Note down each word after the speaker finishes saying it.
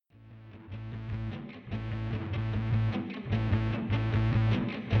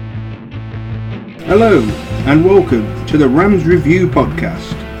Hello and welcome to the Rams Review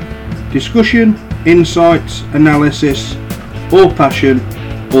podcast. Discussion, insights, analysis, all passion,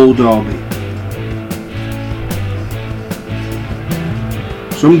 all derby.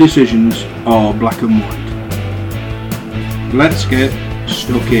 Some decisions are black and white. Let's get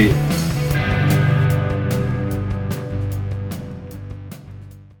stuck in.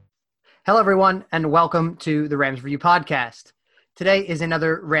 Hello everyone and welcome to the Rams Review podcast. Today is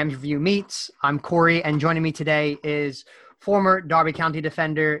another Rams Review Meets. I'm Corey, and joining me today is former Derby County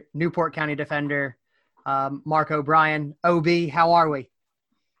defender, Newport County defender, Mark O'Brien. OB, how are we?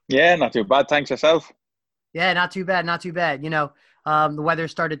 Yeah, not too bad. Thanks, yourself. Yeah, not too bad, not too bad. The weather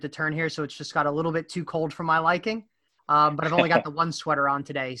started to turn here, so it's just got a little bit too cold for my liking. But I've only got the one sweater on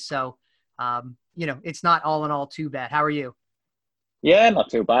today, so, it's not all in all too bad. How are you? Yeah, not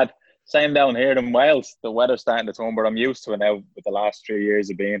too bad. Same down here in Wales. The weather's starting to turn, but I'm used to it now with the last 3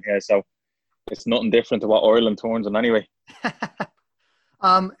 years of being here. So it's nothing different to what Ireland turns on anyway.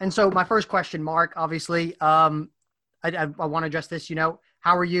 And so my first question, Mark, obviously, I want to address this,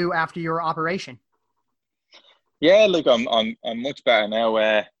 how are you after your operation? Yeah, look, I'm much better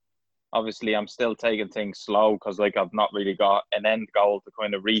now. Obviously, I'm still taking things slow because I've not really got an end goal to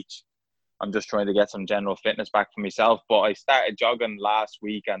kind of reach. I'm just trying to get some general fitness back for myself. But I started jogging last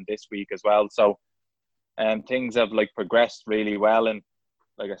week and this week as well. So things have progressed really well. And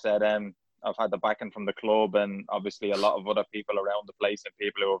like I said, I've had the backing from the club and obviously a lot of other people around the place and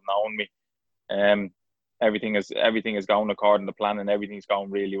people who have known me. Everything is going according to plan and everything's going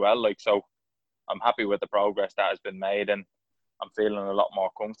really well. So I'm happy with the progress that has been made and I'm feeling a lot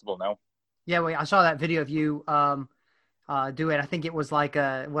more comfortable now. Yeah, well, I saw that video of you do it. I think it was like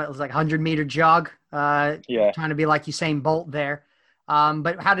a 100-meter jog, trying to be like Usain Bolt there.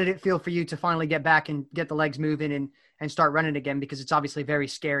 But how did it feel for you to finally get back and get the legs moving and start running again? Because it's obviously a very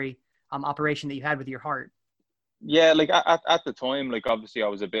scary operation that you had with your heart. Yeah, at the time, obviously I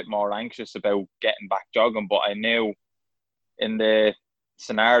was a bit more anxious about getting back jogging, but I knew in the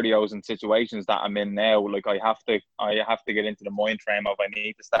scenarios and situations that I'm in now, I have to get into the mind frame of I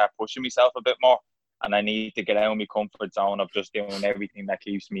need to start pushing myself a bit more. And I need to get out of my comfort zone of just doing everything that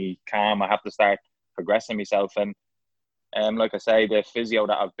keeps me calm. I have to start progressing myself. And like I say, the physio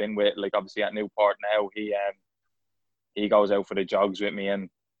that I've been with, obviously at Newport now, he goes out for the jogs with me.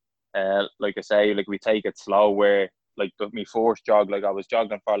 And like I say, we take it slow where, my first jog, I was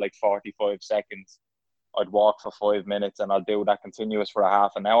jogging for 45 seconds. I'd walk for 5 minutes and I'll do that continuous for a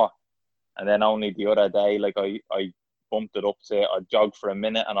half an hour. And then only the other day, I bumped it up to I'll jog for a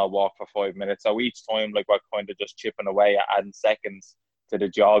minute and I'll walk for 5 minutes. So each time, we're kind of just chipping away at adding seconds to the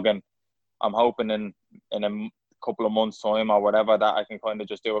jog. And I'm hoping in a couple of months' time or whatever that I can kind of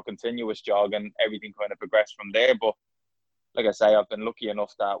just do a continuous jog and everything kind of progress from there. But like I say, I've been lucky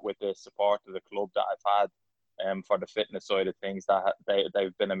enough that with the support of the club that I've had for the fitness side of things, that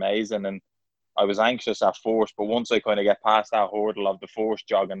they've been amazing. And I was anxious at first, but once I kind of get past that hurdle of the first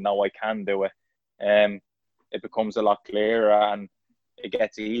jog and know I can do it, it becomes a lot clearer and it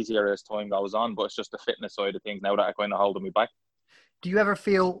gets easier as time goes on. But it's just the fitness side of things now that are kind of holding me back. Do you ever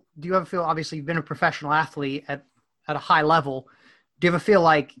feel, obviously you've been a professional athlete at a high level. Do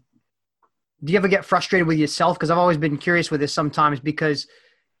you ever get frustrated with yourself? Because I've always been curious with this sometimes because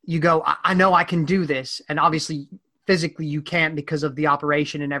you go, I know I can do this. And obviously physically you can't because of the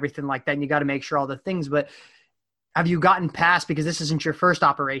operation and everything like that. And you got to make sure all the things, but have you gotten past, because this isn't your first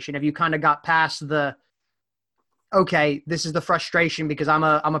operation, have you kind of got past okay, this is the frustration because I'm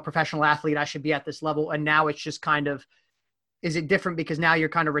a professional athlete, I should be at this level. And now it's just kind of, is it different because now you're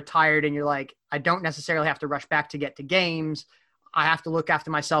kind of retired and you're like, I don't necessarily have to rush back to get to games. I have to look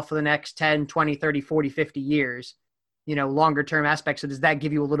after myself for the next 10, 20, 30, 40, 50 years, longer term aspects. So does that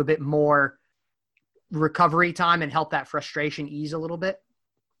give you a little bit more recovery time and help that frustration ease a little bit?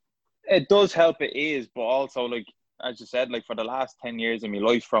 It does help it ease, but also as you said, for the last 10 years of my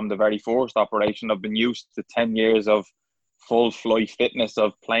life from the very first operation, I've been used to 10 years of full flight fitness,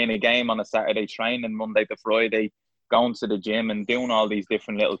 of playing a game on a Saturday, training Monday to Friday, going to the gym and doing all these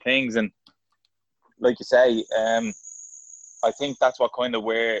different little things. And like you say, I think that's what kind of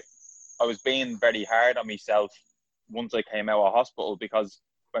where I was being very hard on myself once I came out of hospital, because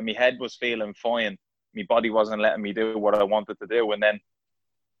when my head was feeling fine, my body wasn't letting me do what I wanted to do. And then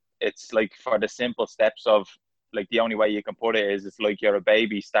it's for the simple steps of, the only way you can put it is it's you're a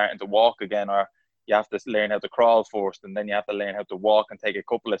baby starting to walk again, or you have to learn how to crawl first, and then you have to learn how to walk and take a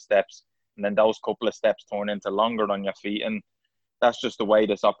couple of steps, and then those couple of steps turn into longer on your feet. And that's just the way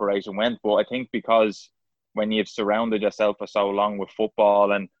this operation went. But I think because when you've surrounded yourself for so long with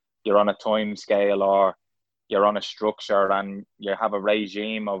football and you're on a time scale, or you're on a structure and you have a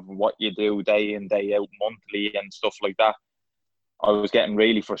regime of what you do day in, day out, monthly and stuff like that. I was getting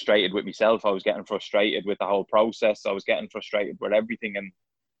really frustrated with myself. I was getting frustrated with the whole process. I was getting frustrated with everything.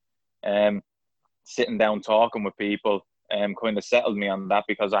 And sitting down talking with people kind of settled me on that,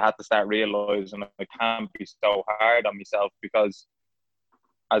 because I had to start realising I can't be so hard on myself, because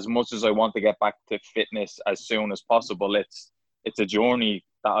as much as I want to get back to fitness as soon as possible, it's a journey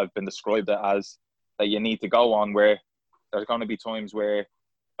that I've been described it as, that you need to go on, where there's going to be times where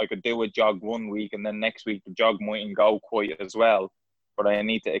I could do a jog one week and then next week the jog mightn't go quite as well. But I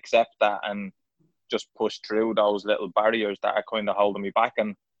need to accept that and just push through those little barriers that are kind of holding me back.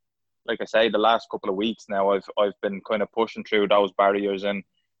 And like I say, the last couple of weeks now, I've been kind of pushing through those barriers, and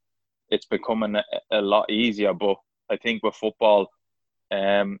it's becoming a lot easier. But I think with football,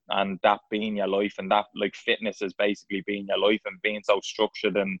 and that being your life, and that like fitness is basically being your life, and being so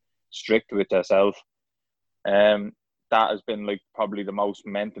structured and strict with yourself, that has been like probably the most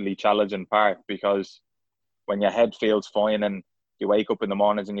mentally challenging part, because when your head feels fine and you wake up in the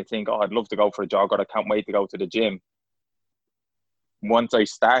mornings and you think, oh, I'd love to go for a jog, or I can't wait to go to the gym. Once I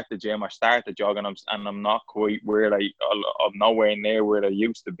start the gym or start the jog, and I'm not quite where I'm nowhere near where I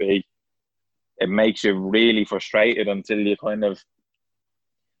used to be, it makes you really frustrated until you kind of,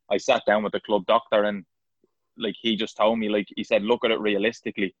 I sat down with the club doctor, and like he just told me, like he said, look at it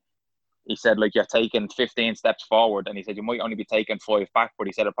realistically. He said, like, you're taking 15 steps forward, and he said you might only be taking 5 back, but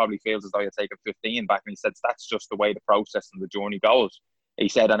he said it probably feels as though you're taking 15 back, and he said that's just the way the process and the journey goes. He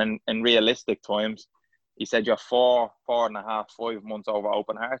said, and in realistic times, he said you're 4.5, 5 months over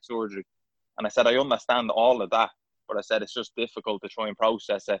open heart surgery. And I said, I understand all of that, but I said it's just difficult to try and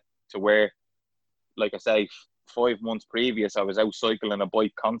process it to where, like I say, 5 months previous, I was out cycling a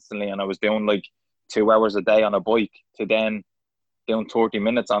bike constantly, and I was doing like 2 hours a day on a bike, to then doing 30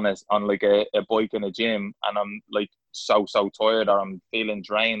 minutes on like a bike in a gym, and I'm like so tired, or I'm feeling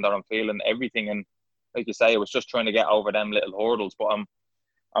drained, or I'm feeling everything. And like you say, I was just trying to get over them little hurdles. But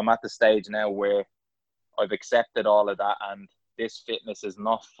I'm at the stage now where I've accepted all of that, and this fitness is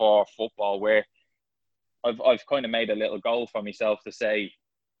not for football, where I've kind of made a little goal for myself to say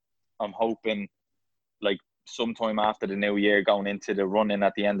I'm hoping like sometime after the new year, going into the running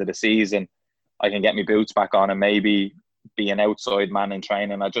at the end of the season, I can get my boots back on and maybe be an outside man in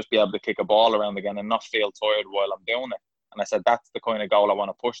training. I'll just be able to kick a ball around again and not feel tired while I'm doing it. And I said, that's the kind of goal I want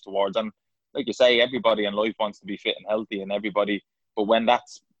to push towards. And like you say, everybody in life wants to be fit and healthy, and everybody, but when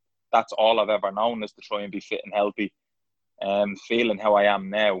that's all I've ever known, is to try and be fit and healthy, feeling how I am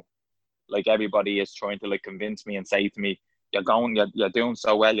now, like everybody is trying to like convince me and say to me, you're doing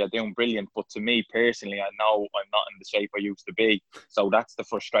so well, you're doing brilliant. But to me personally, I know I'm not in the shape I used to be. So that's the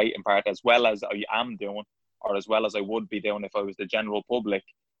frustrating part, as well as I am doing, or as well as I would be doing if I was the general public.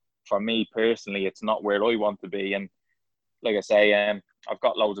 For me personally, it's not where I want to be. And like I say, I've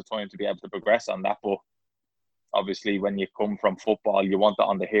got loads of time to be able to progress on that. But obviously, when you come from football, you want it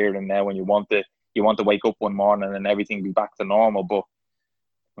on the here and now, and you want to wake up one morning and everything be back to normal. But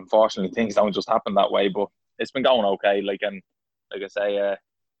unfortunately, things don't just happen that way. But it's been going okay. Like I say,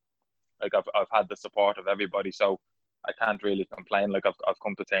 like I've had the support of everybody, so I can't really complain. Like I've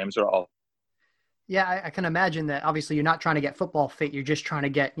come to terms with it all. Yeah, I can imagine that. Obviously, you're not trying to get football fit. You're just trying to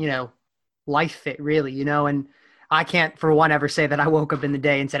get, life fit, really, And I can't, for one, ever say that I woke up in the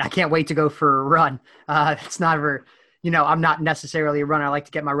day and said, I can't wait to go for a run. It's never, I'm not necessarily a runner. I like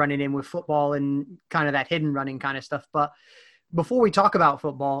to get my running in with football and kind of that hidden running kind of stuff. But before we talk about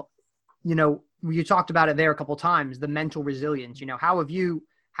football, you talked about it there a couple of times, the mental resilience. How have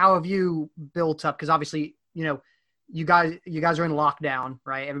you built up? Because obviously, you guys are in lockdown,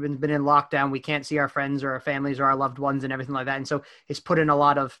 right? Everyone's been in lockdown. We can't see our friends or our families or our loved ones and everything like that. And so it's put in a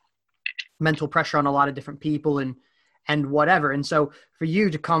lot of mental pressure on a lot of different people and whatever. And so for you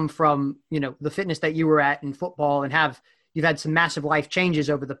to come from, the fitness that you were at in football and you've had some massive life changes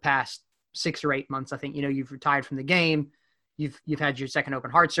over the past 6 or 8 months. I think, you've retired from the game. You've had your second open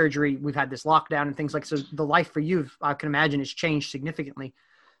heart surgery. We've had this lockdown and things so the life for you, I can imagine, has changed significantly.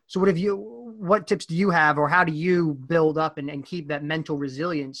 So what tips do you have, or how do you build up and keep that mental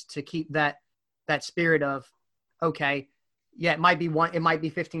resilience to keep that spirit of, okay, yeah, it might be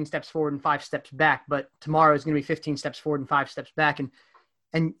 15 steps forward and 5 steps back, but tomorrow is going to be 15 steps forward and 5 steps back.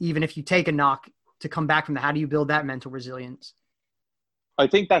 And even if you take a knock, to come back from that, how do you build that mental resilience? I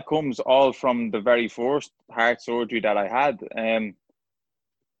think that comes all from the very first heart surgery that I had.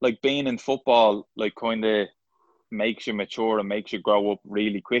 Like being in football, like kind of makes you mature and makes you grow up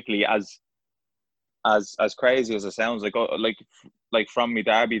really quickly. As crazy as it sounds, like from my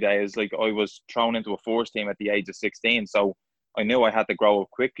Derby days, like I was thrown into a first team at the age of 16, so I knew I had to grow up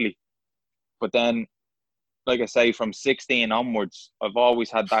quickly. But then like I say, from 16 onwards, I've always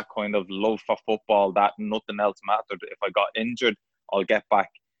had that kind of love for football that nothing else mattered. If I got injured, I'll get back.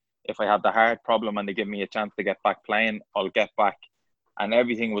 If I had the heart problem and they give me a chance to get back playing, I'll get back. And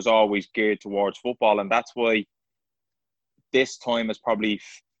everything was always geared towards football. And that's why this time has probably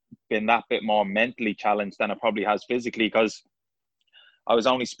been that bit more mentally challenged than it probably has physically, because I was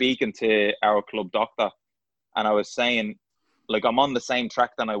only speaking to our club doctor and I was saying, like, I'm on the same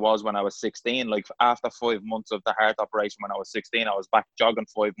track than I was when I was 16. Like, after 5 months of the heart operation when I was 16, I was back jogging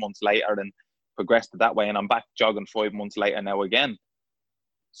 5 months later and progressed that way. And I'm back jogging 5 months later now again.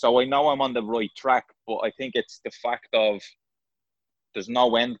 So I know I'm on the right track, but I think it's the fact of there's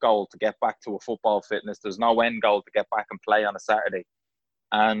no end goal to get back to a football fitness. There's no end goal to get back and play on a Saturday.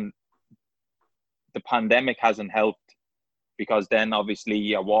 And the pandemic hasn't helped, because then obviously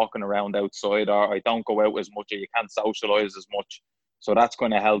you're walking around outside, or I don't go out as much, or you can't socialise as much. So that's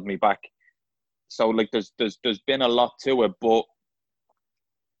going to hold me back. So like there's been a lot to it, but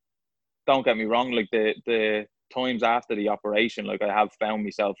don't get me wrong, like the times after the operation, like I have found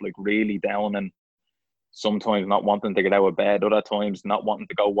myself like really down, and sometimes not wanting to get out of bed, other times not wanting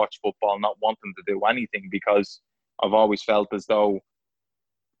to go watch football, not wanting to do anything, because I've always felt as though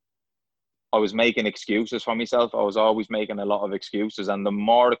I was making excuses for myself. I was always making a lot of excuses, and the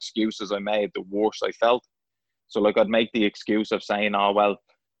more excuses I made, the worse I felt. So like I'd make the excuse of saying, oh, well,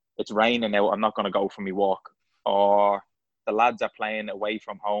 it's raining out, I'm not going to go for my walk. Or the lads are playing away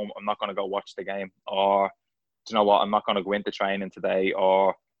from home, I'm not going to go watch the game. Or, do you know what, I'm not going to go into training today.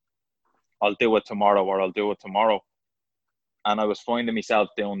 Or I'll do it tomorrow, or I'll do it tomorrow. And I was finding myself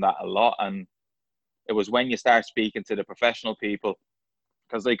doing that a lot. And it was when you start speaking to the professional people,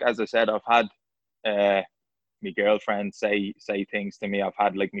 because like, as I said, I've had my girlfriend say things to me. I've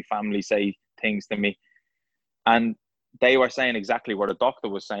had like my family say things to me. And they were saying exactly what the doctor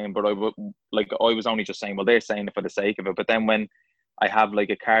was saying, but I was only just saying, well, they're saying it for the sake of it. But then when I have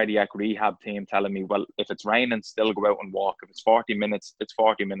like a cardiac rehab team telling me, well, if it's raining, still go out and walk. If it's 40 minutes, it's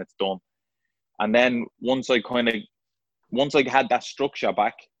 40 minutes done. And then once I had that structure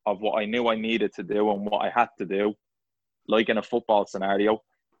back of what I knew I needed to do and what I had to do, like in a football scenario,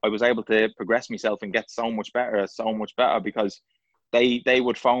 I was able to progress myself and get so much better, because they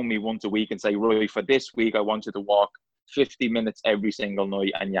would phone me once a week and say, right, for this week, I want you to walk 50 minutes every single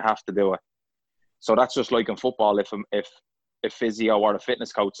night, and you have to do it. So that's just like in football. If physio or a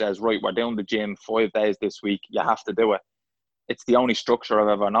fitness coach says, right, we're doing the gym 5 days this week, you have to do it. It's the only structure I've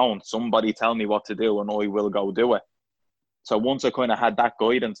ever known. Somebody tell me what to do and I will go do it. So once I kind of had that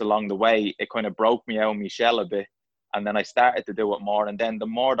guidance along the way, it kind of broke me out of my shell a bit. And then I started to do it more. And then the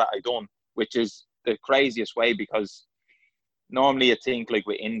more that I done, which is the craziest way, because normally you think like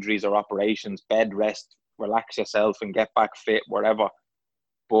with injuries or operations, bed rest, relax yourself and get back fit, whatever.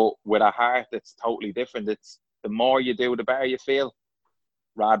 But with a heart, it's totally different. It's the more you do, the better you feel,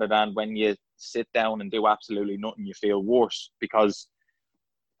 rather than when you sit down and do absolutely nothing, you feel worse. Because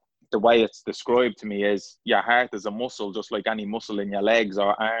the way it's described to me is your heart is a muscle, just like any muscle in your legs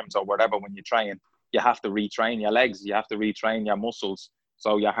or arms or whatever. When you train, you have to retrain your legs, you have to retrain your muscles.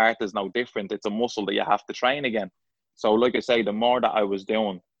 So your heart is no different. It's a muscle that you have to train again. So like I say, the more that I was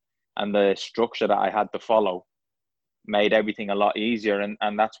doing and the structure that I had to follow made everything a lot easier.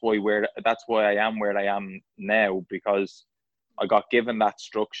 And that's why I am where I am now, because I got given that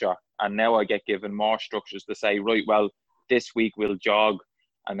structure, and now I get given more structures to say, right, well, this week we'll jog,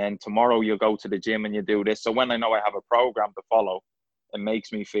 and then tomorrow you'll go to the gym and you do this. So when I know I have a program to follow, it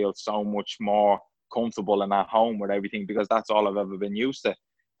makes me feel so much more comfortable and at home with everything, because that's all I've ever been used to.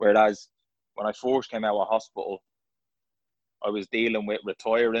 Whereas when I first came out of hospital, I was dealing with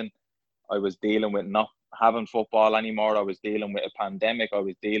retiring, I was dealing with not having football anymore, I was dealing with a pandemic, I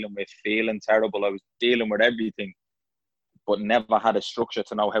was dealing with feeling terrible, I was dealing with everything, but never had a structure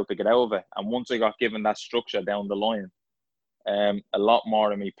to know how to get out of it. And once I got given that structure down the line, a lot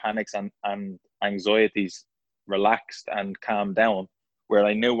more of me panics and anxieties relaxed and calmed down, where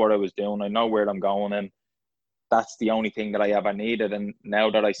I knew what I was doing, I know where I'm going, and that's the only thing that I ever needed. And now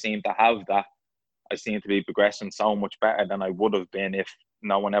that I seem to have that, I seem to be progressing so much better than I would have been if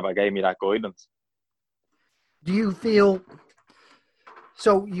no one ever gave me that guidance. Do you feel,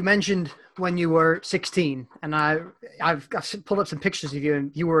 so you mentioned when you were 16, and I've pulled up some pictures of you,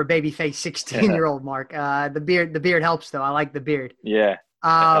 and you were a baby face 16-year-old, Mark. The beard helps, though. I like the beard. Yeah, it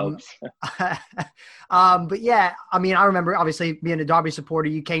helps. But yeah, I mean, I remember obviously being a Derby supporter.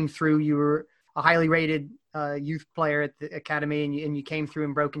 You came through. You were a highly rated youth player at the academy, and you came through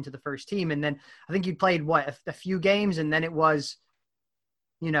and broke into the first team. And then I think you played a few games, and then it was,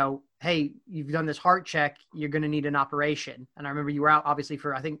 hey, you've done this heart check, you're going to need an operation. And I remember you were out obviously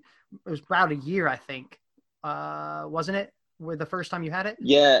for, I think it was about a year, I think. wasn't it? Where the first time you had it?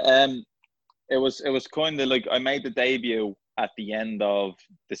 Yeah, it was kind of like I made the debut at the end of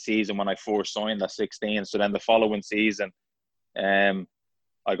the season when I first signed at 16. So then the following season,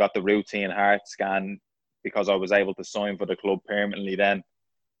 I got the routine heart scan because I was able to sign for the club permanently then.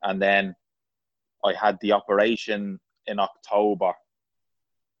 And then I had the operation in October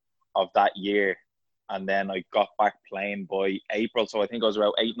of that year. And then I got back playing by April. So I think I was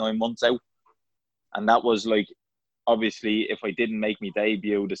around 8-9 months out. And that was like, obviously, if I didn't make me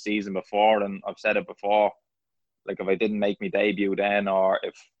debut the season before, and I've said it before, like if I didn't make me debut then, or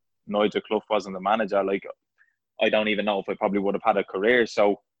if Nigel Clough wasn't the manager, like I don't even know if I probably would have had a career.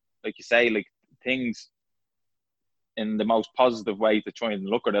 So, like you say, like things in the most positive way to try and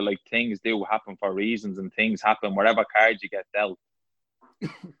look at it, like things do happen for reasons, and things happen wherever card you get dealt.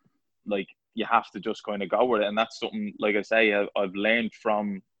 Like you have to just kind of go with it, and that's something, like I say, I've learned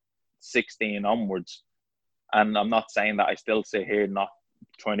from 16 onwards. And I'm not saying that I still sit here not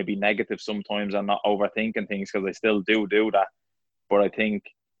trying to be negative sometimes and not overthinking things, because I still do that. But I think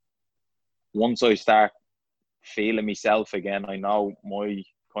once I start feeling myself again, I know my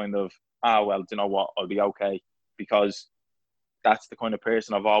kind of, well, do you know what, I'll be okay. Because that's the kind of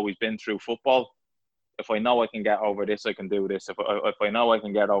person I've always been through football. If I know I can get over this, I can do this. If I know I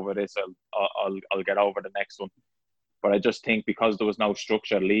can get over this, I'll get over the next one. But I just think because there was no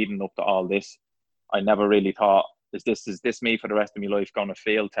structure leading up to all this, I never really thought, is this me for the rest of my life? Going to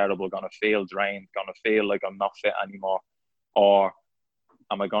feel terrible, going to feel drained, going to feel like I'm not fit anymore? Or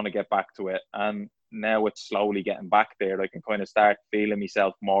am I going to get back to it? And now it's slowly getting back there. I can kind of start feeling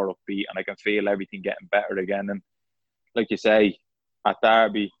myself more upbeat, and I can feel everything getting better again. And like you say, at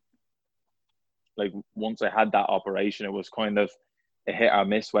Derby, like once I had that operation, it was kind of a hit or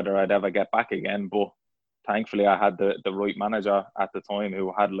miss whether I'd ever get back again. But thankfully I had the right manager at the time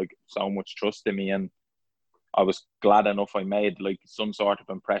who had like so much trust in me, and I was glad enough I made like some sort of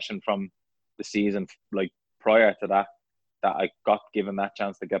impression from the season like prior to that I got given that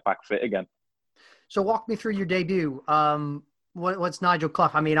chance to get back fit again. So walk me through your debut. What's Nigel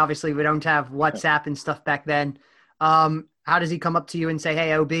Clough? I mean, obviously we don't have WhatsApp and stuff back then. How does he come up to you and say,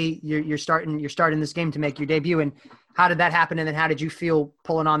 "Hey, OB, you're starting this game to make your debut"? And how did that happen? And then how did you feel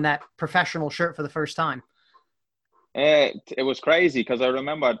pulling on that professional shirt for the first time? It was crazy because I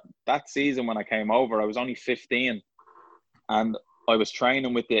remember that season when I came over, I was only 15, and I was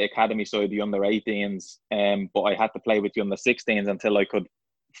training with the academy side, the under 18s, but I had to play with the under 16s until I could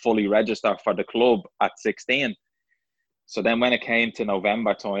fully register for the club at 16. So then when it came to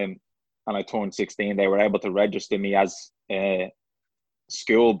November time and I turned 16, they were able to register me as a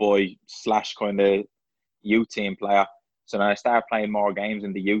schoolboy / kind of youth team player. So then I started playing more games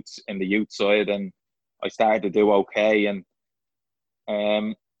in the youth side, and I started to do okay. And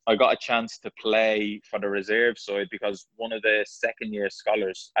I got a chance to play for the reserve side because one of the second year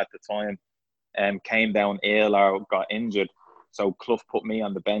scholars at the time came down ill or got injured. So Clough put me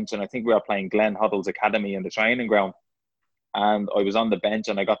on the bench, and I think we were playing Glenn Hoddle's academy in the training ground. And I was on the bench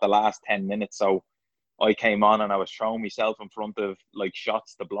and I got the last 10 minutes. So I came on and I was throwing myself in front of like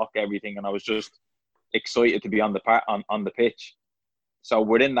shots to block everything. And I was just excited to be on the pitch. So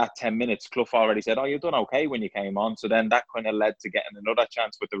within that 10 minutes, Clough already said, "Oh, you've done okay when you came on." So then that kind of led to getting another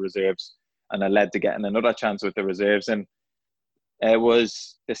chance with the reserves, and it led to getting another chance with the reserves. And it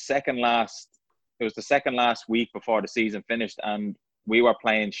was the second last week before the season finished, and we were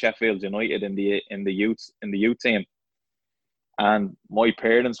playing Sheffield United in the youth team. And my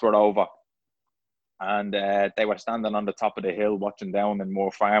parents were over, and they were standing on the top of the hill watching down in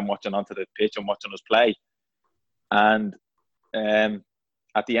Moor Farm, watching onto the pitch and watching us play. And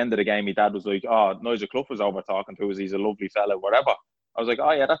at the end of the game, my dad was like, "Oh, Nigel Clough was over talking to us. He's a lovely fella, whatever." I was like,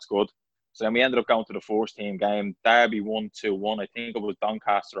 "Oh, yeah, that's good." So then we ended up going to the first team game. Derby won 2-1. I think it was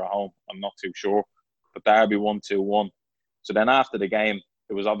Doncaster at home. I'm not too sure. But Derby won 2-1. So then after the game,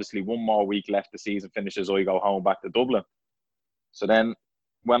 there was obviously one more week left. The season finishes. I go home back to Dublin. So then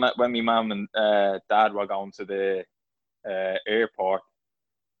when my mum and dad were going to the airport,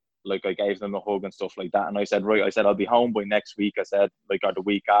 like I gave them a hug and stuff like that. And I said, I'll be home by next week. I said, like, or the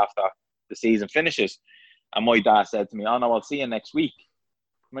week after the season finishes. And my dad said to me, "Oh no, I'll see you next week."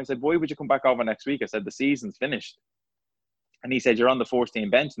 And I said, "Why would you come back over next week?" I said, "The season's finished." And he said, "You're on the first team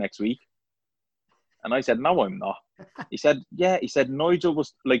bench next week." And I said, "No, I'm not." He said, "Yeah." He said, "Nigel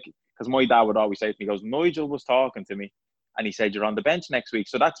was like," because my dad would always say to me, he goes, "Nigel was talking to me. And he said, you're on the bench next week."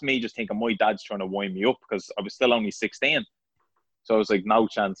 So that's me just thinking my dad's trying to wind me up because I was still only 16. So I was like, no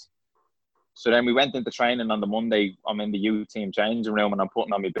chance. So then we went into training on the Monday. I'm in the youth team changing room and I'm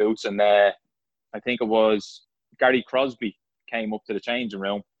putting on my boots. And I think it was Gary Crosby came up to the changing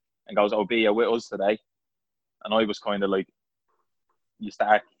room and goes, "Oh, be you with us today?" And I was kind of like, you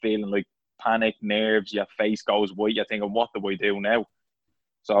start feeling like panic, nerves, your face goes white. You're thinking, what do I do now?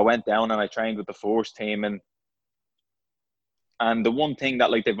 So I went down and I trained with the force team. And the one thing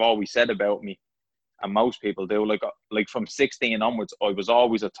that like they've always said about me, and most people do, like from 16 onwards, I was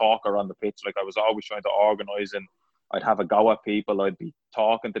always a talker on the pitch. Like I was always trying to organise, and I'd have a go at people. I'd be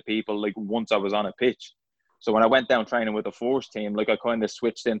talking to people like once I was on a pitch. So when I went down training with the force team, like I kind of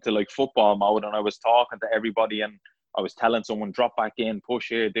switched into like football mode, and I was talking to everybody, and I was telling someone, drop back in, push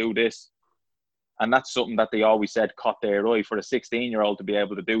here, do this. And that's something that they always said caught their eye. For a 16-year-old to be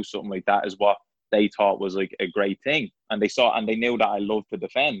able to do something like that is what they thought was like a great thing. And they saw, and they knew that I loved to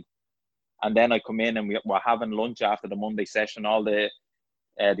defend. And then I come in and we were having lunch after the Monday session, all the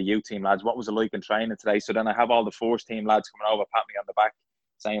youth team lads, what was it like in training today? So then I have all the force team lads coming over, pat me on the back,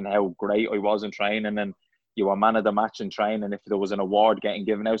 saying how great I was in training, and you were man of the match in training if there was an award getting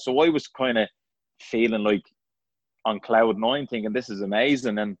given out. So I was kind of feeling like on cloud nine, thinking this is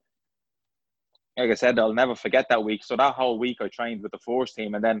amazing. And like I said, I'll never forget that week. So that whole week I trained with the force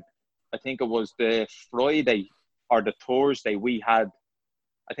team, and then I think it was the Friday or the Thursday we had,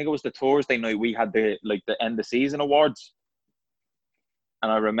 I think it was the Thursday night we had the end of season awards.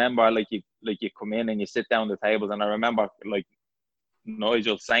 And I remember like you come in and you sit down at the tables, and I remember like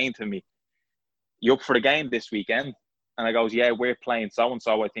Nigel saying to me, "You up for the game this weekend?" And I goes, "Yeah, we're playing so and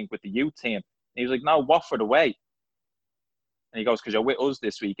so, I think, with the youth team." And he was like, "No, Watford away." And he goes, "Because you're with us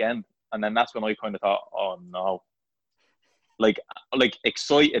this weekend." And then that's when I kind of thought, "Oh no." Like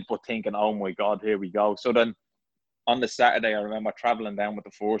excited, but thinking, "Oh my God, here we go." So then on the Saturday, I remember traveling down with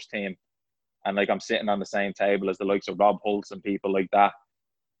the force team, and like I'm sitting on the same table as the likes of Rob Hulse and people like that,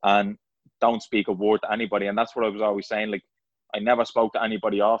 and don't speak a word to anybody. And that's what I was always saying. Like I never spoke to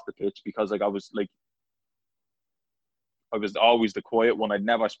anybody off the pitch, because like I was always the quiet one. I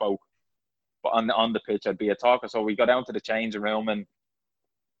never spoke, but on the pitch I'd be a talker. So we go down to the changing room, and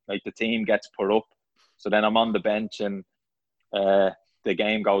like the team gets put up. So then I'm on the bench, and the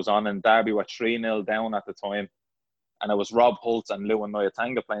game goes on, and Derby were 3-0 down at the time. And it was Rob Hulse and Luton and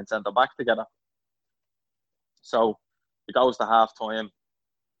Newport playing centre back together. So it goes to half time.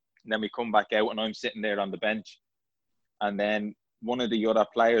 And then we come back out, and I'm sitting there on the bench. And then one of the other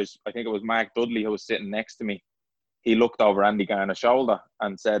players, I think it was Mark Dudley, who was sitting next to me, he looked over Andy Garner's shoulder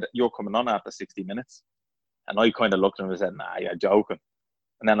and said, "You're coming on after 60 minutes. And I kind of looked at him and said, "Nah, you're joking."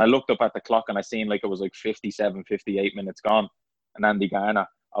 And then I looked up at the clock, and I seen like it was like 57, 58 minutes gone. And Andy Garner,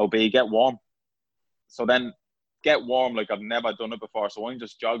 "Oh, B, get warm." So then get warm, like I've never done it before. So I'm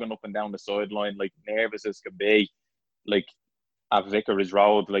just jogging up and down the sideline, like nervous as can be, like at Vicarage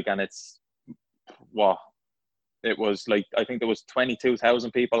Road, like, and it's what it was like. I think there was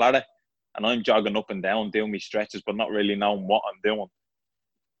 22,000 people at it, and I'm jogging up and down doing me stretches, but not really knowing what I'm doing.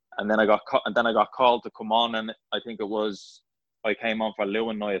 And then I got called to come on, and I think I came on for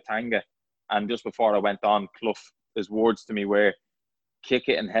Luton Newport, and just before I went on, Clough, his words to me were, "Kick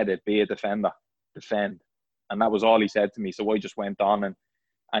it and head it, be a defender, defend." And that was all he said to me. So I just went on, and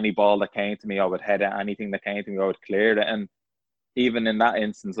any ball that came to me, I would head it. Anything that came to me, I would clear it. And even in that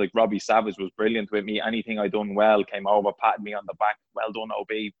instance, like Robbie Savage was brilliant with me. Anything I done well, came over, patted me on the back. "Well done,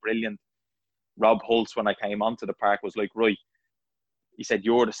 OB, brilliant." Rob Hulse, when I came onto the park, was like, "Right," he said,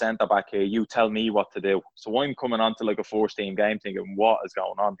 "You're the centre back here. You tell me what to do." So I'm coming onto like a force team game thinking, what is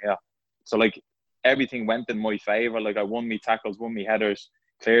going on here? So like everything went in my favour. Like I won me tackles, won me headers,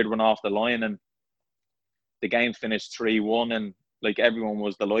 cleared one off the line, and the game finished 3-1, and like everyone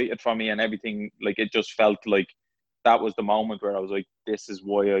was delighted for me, and everything, like it just felt like that was the moment where I was like, this is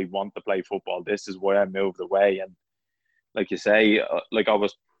why I want to play football. This is why I moved away. And like you say, like I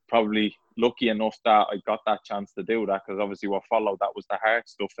was probably lucky enough that I got that chance to do that, because obviously what followed that was the hard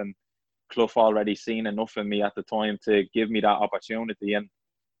stuff, and Clough already seen enough in me at the time to give me that opportunity. And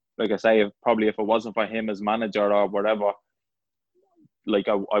like I say, probably if it wasn't for him as manager or whatever, like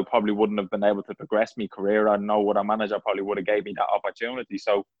I probably wouldn't have been able to progress my career. I know what a manager probably would have gave me that opportunity.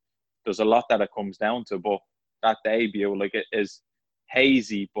 So there's a lot that it comes down to. But that debut, like it is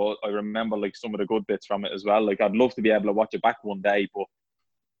hazy, but I remember like some of the good bits from it as well. Like I'd love to be able to watch it back one day, but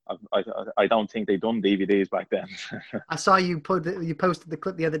I don't think they done DVDs back then. I saw you posted the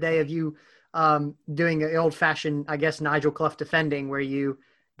clip the other day of you doing an old-fashioned, I guess, Nigel Clough defending, where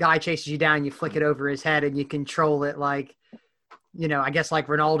guy chases you down, you flick it over his head, and you control it like, you know, I guess like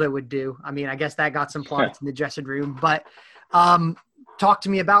Ronaldo would do. I mean, I guess that got some plaudits in the dressing room. But talk to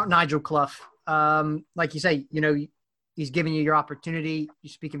me about Nigel Clough. Like you say, you know, he's giving you your opportunity.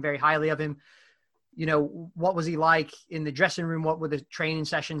 You're speaking very highly of him. You know, what was he like in the dressing room? What were the training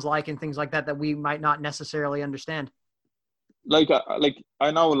sessions like and things like that we might not necessarily understand? Like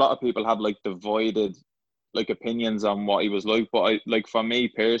I know a lot of people have like divided like opinions on what he was like, but I like for me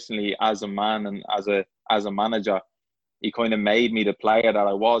personally, as a man and as a manager, he kind of made me the player that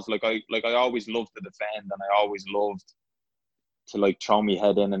I was. I always loved to defend, and I always loved to like throw me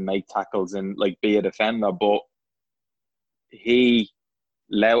head in and make tackles and like be a defender. But he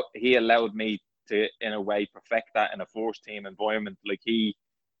allowed me to, in a way, perfect that in a first team environment. Like he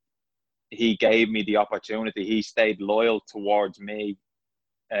gave me the opportunity. He stayed loyal towards me.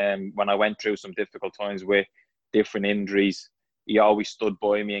 When I went through some difficult times with different injuries, he always stood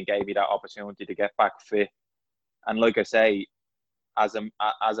by me and gave me that opportunity to get back fit. And like I say, as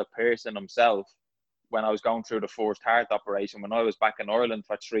a person himself, when I was going through the first heart operation, when I was back in Ireland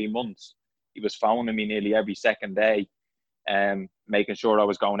for 3 months, he was phoning me nearly every second day, making sure I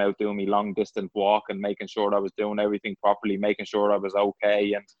was going out doing my long distance walk and making sure I was doing everything properly, making sure I was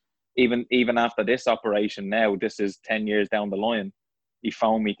okay. And even after this operation now, this is 10 years down the line, he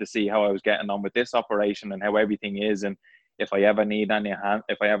phoned me to see how I was getting on with this operation and how everything is, and if I ever need any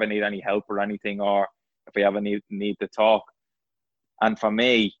help or anything, or if I ever need to talk. And for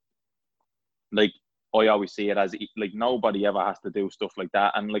me, like, I always see it as like nobody ever has to do stuff like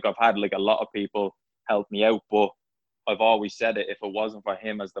that. And like I've had like a lot of people help me out, but I've always said it, if it wasn't for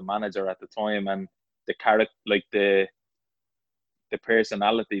him as the manager at the time and the character, like the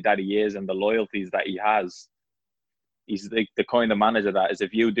personality that he is and the loyalties that he has, he's like the kind of manager that is,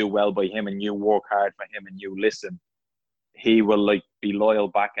 if you do well by him and you work hard for him and you listen, he will like be loyal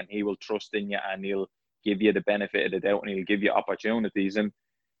back, and he will trust in you, and he'll give you the benefit of the doubt, and he'll give you opportunities. And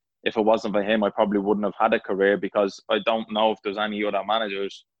if it wasn't for him, I probably wouldn't have had a career, because I don't know if there's any other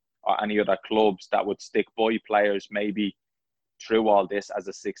managers or any other clubs that would stick by players maybe through all this as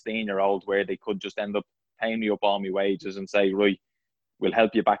a 16-year-old, where they could just end up paying me up all my wages and say, right, we'll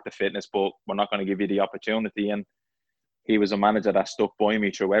help you back to fitness, but we're not going to give you the opportunity. And he was a manager that stuck by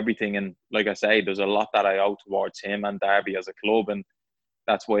me through everything. And like I say, there's a lot that I owe towards him and Derby as a club. And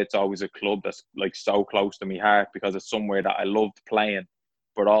that's why it's always a club that's like so close to my heart, because it's somewhere that I loved playing.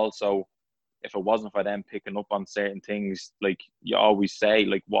 But also, if it wasn't for them picking up on certain things, like you always say,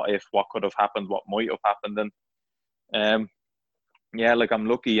 like, what if, what could have happened, what might have happened. And yeah, like I'm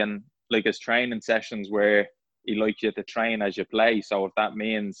lucky, and like his training sessions where he likes you to train as you play. So if that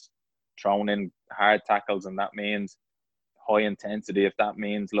means throwing in hard tackles, and that means high intensity, if that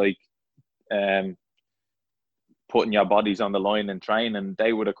means like putting your bodies on the line and training,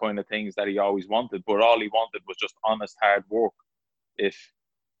 they were the kind of things that he always wanted. But all he wanted was just honest hard work. If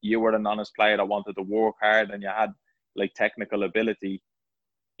you were an honest player that wanted to work hard and you had like technical ability,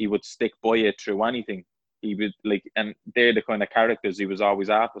 he would stick by it through anything. He would like, and they're the kind of characters he was always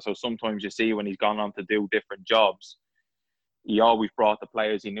after. So sometimes you see when he's gone on to do different jobs, he always brought the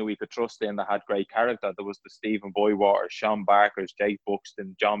players he knew he could trust in that had great character. There was the Stephen Boywater, Sean Barkers, Jake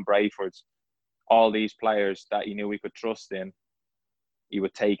Buxton, John Brayfords, all these players that he knew he could trust in, he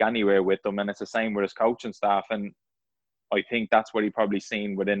would take anywhere with them. And it's the same with his coaching staff. And I think that's what he probably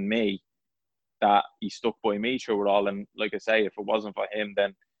seen within me, that he stuck by me through it all. And like I say, if it wasn't for him,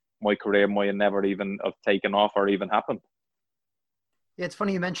 then my career might have never even have taken off or even happened. Yeah, it's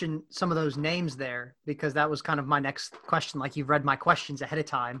funny you mentioned some of those names there, because that was kind of my next question. Like, you've read my questions ahead of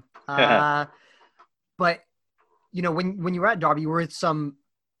time. But, you know, when you were at Derby, you were with some,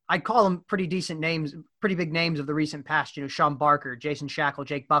 I'd call them pretty decent names, pretty big names of the recent past, you know, Sean Barker, Jason Shackle,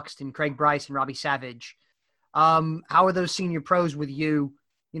 Jake Buxton, Craig Bryce, and Robbie Savage. How are those senior pros with you?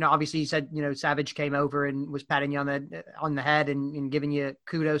 You know, obviously you said, you know, Savage came over and was patting you on the head and giving you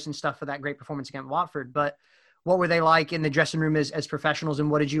kudos and stuff for that great performance against Watford. But what were they like in the dressing room as professionals,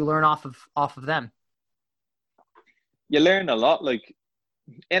 and what did you learn off of them? You learn a lot, like,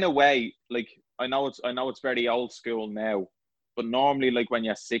 in a way. Like, I know it's very old school now, but normally, like, when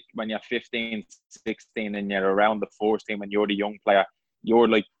you're 15, 16 and you're around the first team and you're the young player, you're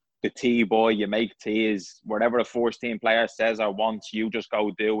like the tea boy. You make teas, whatever a first team player says or wants, you just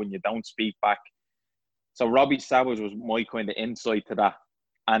go do, and you don't speak back. So Robbie Savage was my kind of insight to that.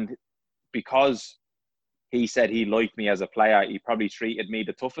 And because he said he liked me as a player, he probably treated me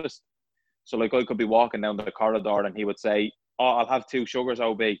the toughest. So like, I could be walking down the corridor and he would say, "Oh, I'll have 2 sugars,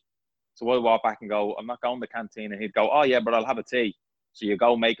 OB." So I'd walk back and go, "I'm not going to the canteen." And he'd go, "Oh yeah, but I'll have a tea." So you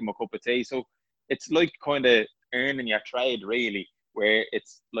go make him a cup of tea. So it's like kind of earning your trade, really, where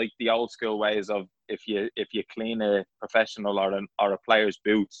it's like the old school ways of, if you clean a professional or a player's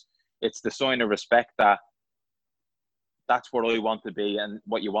boots, it's the sign of respect that that's what I want to be and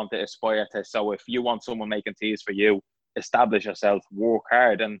what you want to aspire to. So if you want someone making teas for you, establish yourself, work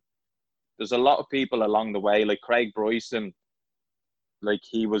hard. And there's a lot of people along the way, like Craig Bryson, like,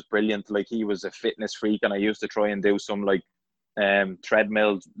 he was brilliant. Like, he was a fitness freak, and I used to try and do some like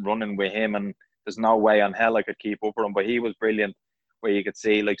treadmill running with him, and there's no way on hell I could keep up with him. But he was brilliant, where you could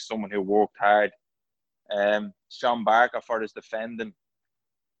see like someone who worked hard. Sean Barker for his defending,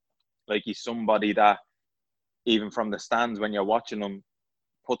 like he's somebody that even from the stands when you're watching him,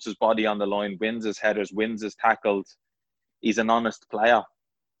 puts his body on the line, wins his headers, wins his tackles. He's an honest player,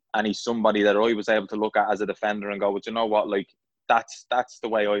 and he's somebody that I was able to look at as a defender and go, well, you know what, like that's the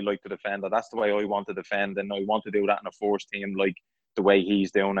way I like to defend, or that's the way I want to defend, and I want to do that in a force team like the way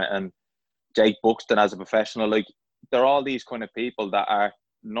he's doing it. And Jake Buxton as a professional, like they're all these kind of people that are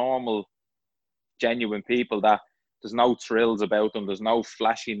normal, genuine people that there's no thrills about them, there's no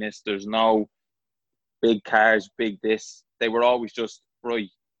flashiness, there's no big cars, big this. They were always just, right,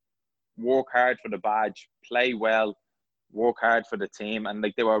 work hard for the badge, play well, work hard for the team. And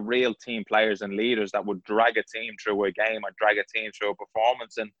like they were real team players and leaders that would drag a team through a game or drag a team through a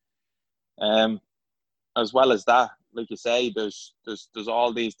performance. And as well as that, like you say, there's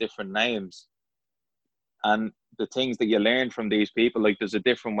all these different names, and the things that you learn from these people, like there's a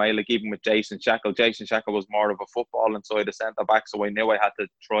different way. Like even with Jason Shackle was more of a football inside the centre back, so I knew I had to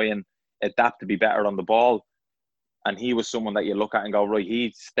try and adapt to be better on the ball. And he was someone that you look at and go, right,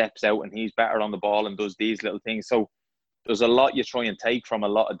 he steps out and he's better on the ball and does these little things. So there's a lot you try and take from a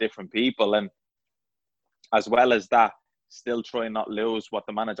lot of different people. And as well as that, still try and not lose what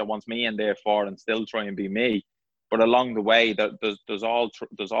the manager wants me in there for, and still try and be me. But along the way, there's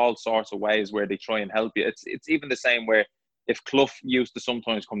all sorts of ways where they try and help you. It's even the same where if Clough used to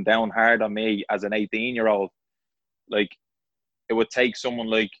sometimes come down hard on me as an 18-year-old, like it would take someone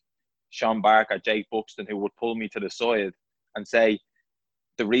like Sean Barker, Jake Buxton, who would pull me to the side and say,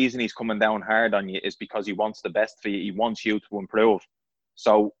 the reason he's coming down hard on you is because he wants the best for you. He wants you to improve.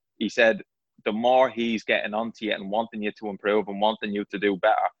 So he said, the more he's getting onto you and wanting you to improve and wanting you to do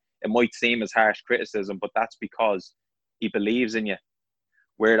better, it might seem as harsh criticism, but that's because he believes in you.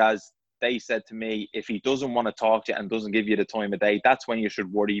 Whereas they said to me, if he doesn't want to talk to you and doesn't give you the time of day, that's when you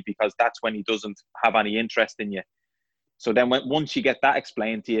should worry, because that's when he doesn't have any interest in you. So then once you get that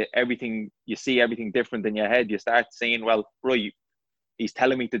explained to you, you see everything different in your head. You start seeing, well, right, he's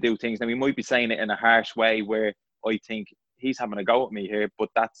telling me to do things. Now, he might be saying it in a harsh way where I think he's having a go at me here, but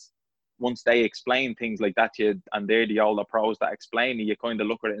that's, once they explain things like that to you, and they're the older pros that explain it, you kind of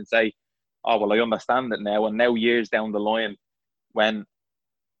look at it and say, oh, well, I understand it now. And now years down the line, when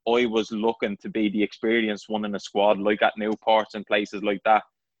I was looking to be the experienced one in a squad, like at Newport and places like that,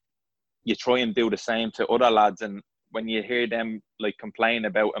 you try and do the same to other lads. And when you hear them like complain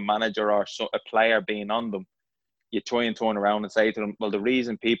about a manager or a player being on them, you try and turn around and say to them, well, the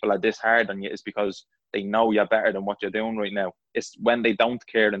reason people are this hard on you is because they know you're better than what you're doing right now. It's when they don't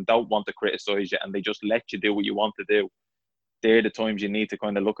care and don't want to criticise you and they just let you do what you want to do. They're the times you need to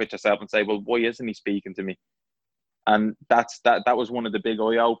kind of look at yourself and say, well, why isn't he speaking to me? And that was one of the big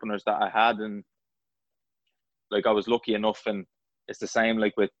eye-openers that I had. And like I was lucky enough, and it's the same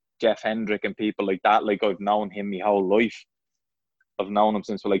like with Jeff Hendrick and people like that. Like I've known him my whole life. I've known him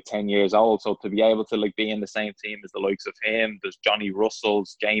since we're like 10 years old. So to be able to like be in the same team as the likes of him, there's Johnny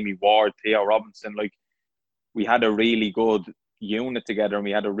Russells, Jamie Ward, Theo Robinson, like we had a really good unit together and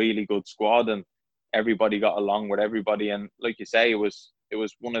we had a really good squad and everybody got along with everybody. And like you say, it was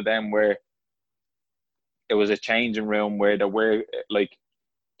one of them where it was a changing room where there was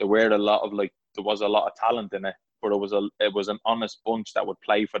a lot of talent in it, but it was an honest bunch that would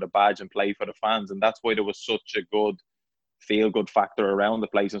play for the badge and play for the fans. And that's why there was such a good feel-good factor around the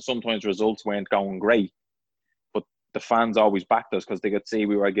place. And sometimes results weren't going great, but the fans always backed us because they could see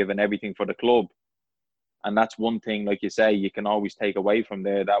we were giving everything for the club. And that's one thing, like you say, you can always take away from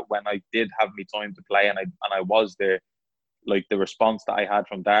there, that when I did have me time to play and I was there, like the response that I had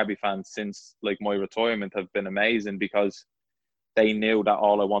from Derby fans since like my retirement have been amazing, because they knew that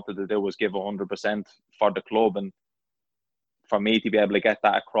all I wanted to do was give 100% for the club. And for me to be able to get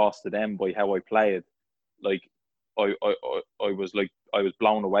that across to them by how I played, like I was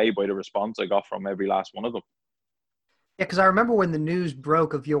blown away by the response I got from every last one of them. Yeah, because I remember when the news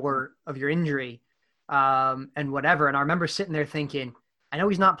broke of your injury, and whatever, and I remember sitting there thinking, I know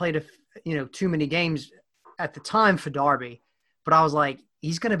he's not played too many games at the time for Derby, but I was like,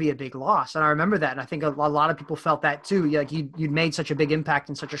 he's going to be a big loss. And I remember that, and I think a lot of people felt that too. Like you'd made such a big impact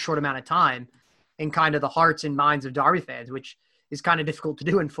in such a short amount of time in kind of the hearts and minds of Derby fans, which is kind of difficult to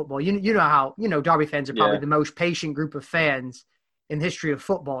do in football. You know how Derby fans are probably the most patient group of fans in the history of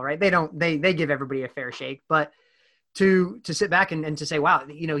football, right? They give everybody a fair shake, but to sit back and to say, wow,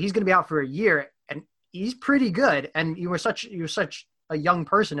 he's going to be out for a year and he's pretty good. And you were such a young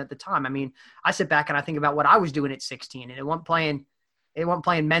person at the time. I mean, I sit back and I think about what I was doing at 16, and it wasn't playing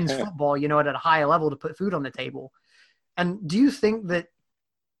men's football, at a higher level to put food on the table. And do you think that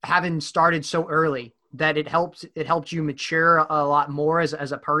having started so early that it helped you mature a lot more as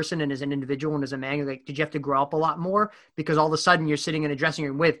a person and as an individual and as a man? Like, did you have to grow up a lot more? Because all of a sudden you're sitting in a dressing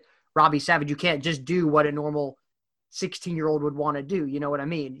room with Robbie Savage. You can't just do what a normal 16-year-old would want to do. You know what I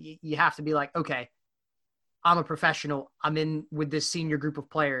mean? You have to be like, okay, I'm a professional. I'm in with this senior group of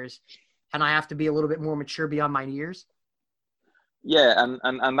players, and I have to be a little bit more mature beyond my years. Yeah,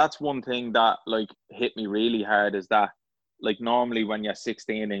 and that's one thing that like hit me really hard is that like normally when you're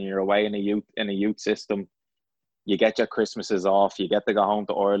 16 and you're away in a youth system, you get your Christmases off, you get to go home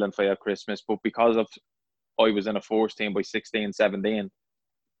to Ireland for your Christmas. But because of I was in a force team by 16, 17,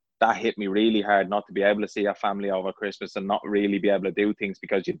 that hit me really hard not to be able to see your family over Christmas and not really be able to do things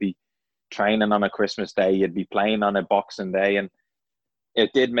because you'd be training on a Christmas day, you'd be playing on a Boxing Day, and it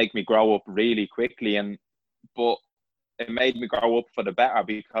did make me grow up really quickly. But it made me grow up for the better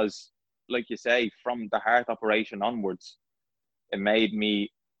because, like you say, from the heart operation onwards, it made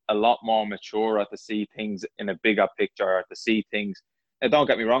me a lot more mature to see things in a bigger picture, to see things. And don't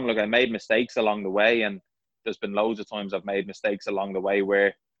get me wrong, look, I made mistakes along the way, and there's been loads of times I've made mistakes along the way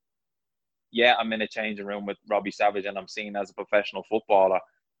where, yeah, I'm in a changing room with Robbie Savage and I'm seen as a professional footballer,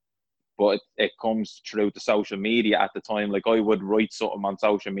 but it comes through the social media at the time. Like I would write something on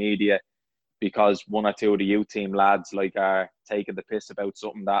social media because one or two of the youth team lads like are taking the piss about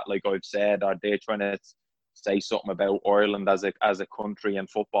something that like I've said, or they're trying to say something about Ireland as a country and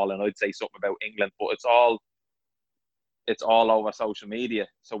football, and I'd say something about England, but it's all over social media.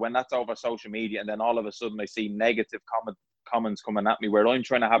 So when that's over social media, and then all of a sudden I see negative comments coming at me where I'm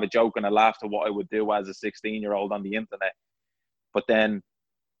trying to have a joke and a laugh to what I would do as a 16-year-old on the internet, but then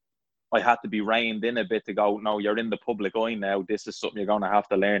I had to be reined in a bit to go, no, you're in the public eye now. This is something you're going to have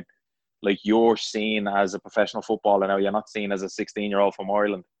to learn. Like, you're seen as a professional footballer now. You're not seen as a 16-year-old from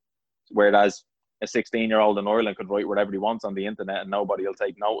Ireland. Whereas a 16-year-old in Ireland could write whatever he wants on the internet and nobody will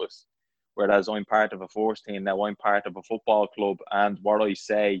take notice. Whereas I'm part of a force team now. I'm part of a football club, and what I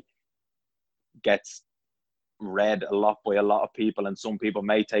say gets read a lot by a lot of people, and some people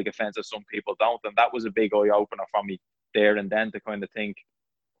may take offense and some people don't. And that was a big eye-opener for me there and then, to kind of think,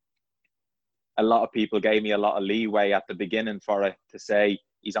 a lot of people gave me a lot of leeway at the beginning for it, to say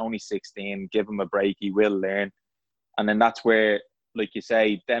he's only 16, give him a break, he will learn. And then that's where, like you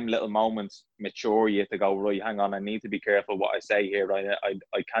say, them little moments mature you to go, right, hang on, I need to be careful what I say here.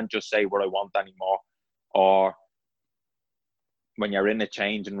 I can't just say what I want anymore. Or when you're in a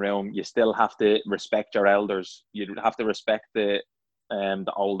changing room, you still have to respect your elders. You have to respect the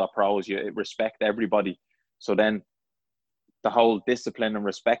older pros. You respect everybody. So then the whole discipline and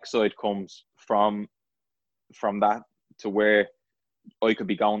respect side comes from that, to where I could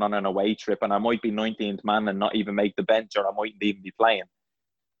be going on an away trip and I might be 19th man and not even make the bench, or I mightn't even be playing,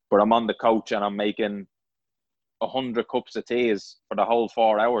 but I'm on the coach and I'm making 100 cups of teas for the whole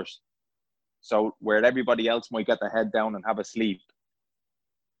 4 hours. So where everybody else might get their head down and have a sleep,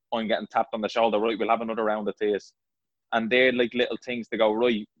 I'm getting tapped on the shoulder, right, we'll have another round of teas. And they're like little things to go,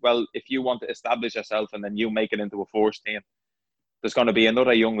 right, well, if you want to establish yourself and then you make it into a force team, there's going to be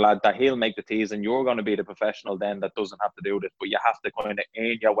another young lad that he'll make the teas, and you're going to be the professional then that doesn't have to do this. But you have to kind of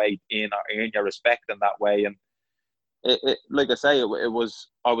earn your way in, or earn your respect in that way. And like I say, I was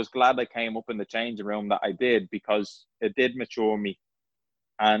glad I came up in the changing room that I did, because it did mature me,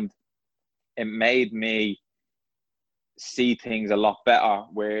 and it made me see things a lot better.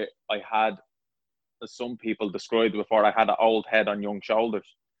 Where I had, as some people described before, I had an old head on young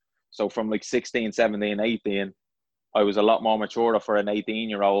shoulders. So from like 16, 17, 18, I was a lot more mature for an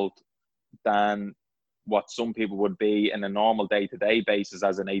 18-year-old than what some people would be in a normal day-to-day basis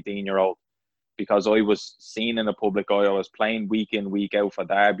as an 18-year-old, because I was seen in the public eye. I was playing week in, week out for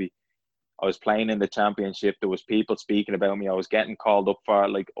Derby. I was playing in the Championship. There was people speaking about me. I was getting called up for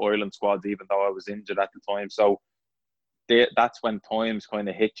like Ireland squads, even though I was injured at the time. So that's when times kind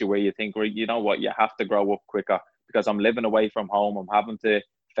of hit you where you think, right, you know what, you have to grow up quicker, because I'm living away from home. I'm having to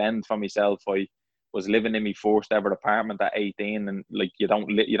fend for myself. I was living in my first ever apartment at 18, and like you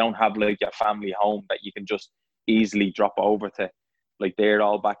don't have like your family home that you can just easily drop over to. Like, they're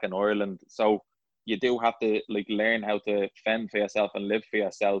all back in Ireland, so you do have to like learn how to fend for yourself and live for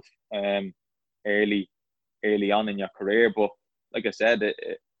yourself early on in your career. But like I said,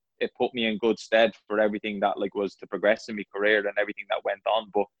 it put me in good stead for everything that like was to progress in my career and everything that went on.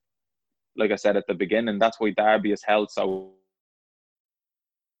 But like I said at the beginning, that's why Derby is held so.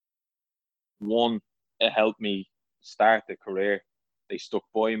 One, it helped me start the career. They stuck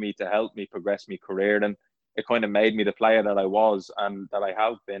by me to help me progress my career, and it kind of made me the player that I was and that I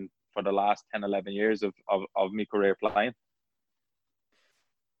have been for the last 10, 11 years of my career playing.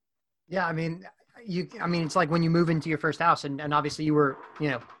 Yeah, I mean, I mean, it's like when you move into your first house and obviously you were,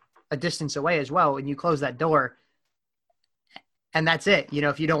 a distance away as well, and you close that door and that's it.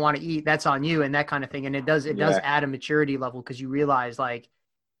 If you don't want to eat, that's on you and that kind of thing. And it does add a maturity level because you realize like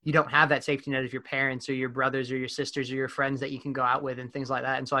you don't have that safety net of your parents or your brothers or your sisters or your friends that you can go out with and things like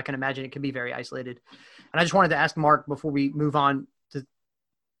that. And so I can imagine it can be very isolated. And I just wanted to ask Mark before we move on to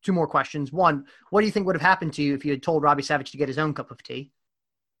two more questions. One, what do you think would have happened to you if you had told Robbie Savage to get his own cup of tea?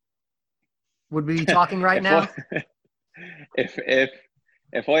 Would we be talking right now?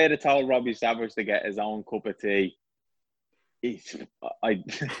 If I had told Robbie Savage to get his own cup of tea,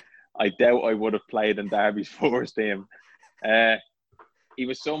 I doubt I would have played in Derby's first team. He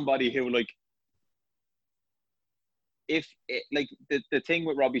was somebody who, like, the thing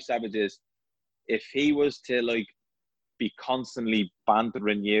with Robbie Savage is, if he was to like be constantly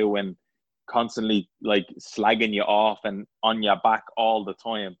bantering you and constantly like slagging you off and on your back all the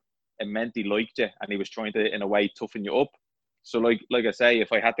time, it meant he liked you and he was trying to, in a way, toughen you up. So like I say,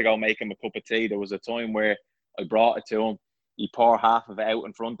 if I had to go make him a cup of tea, there was a time where I brought it to him. He pour half of it out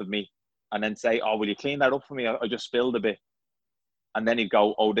in front of me and then say, "Oh, will you clean that up for me? I just spilled a bit." And then he'd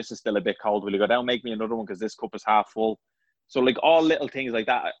go, "Oh, this is still a bit cold. Will you go down, make me another one because this cup is half full?" So like all little things like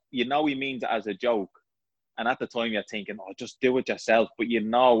that, he means it as a joke. And at the time you're thinking, "Oh, just do it yourself." But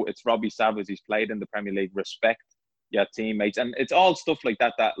it's Robbie Savage. He's played in the Premier League. Respect your teammates. And it's all stuff like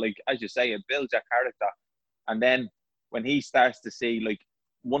that, like, as you say, it builds your character. And then when he starts to see, like,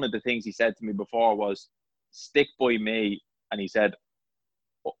 one of the things he said to me before was, "Stick by me." And he said,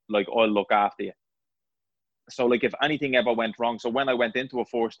 like, "I'll look after you." So, like, if anything ever went wrong, so when I went into a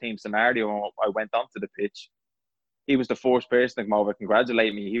first team scenario, I went onto the pitch, he was the first person to come over,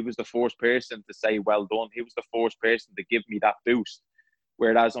 congratulate me. He was the first person to say, "Well done." He was the first person to give me that boost.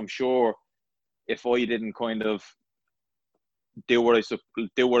 Whereas I'm sure if I didn't kind of do what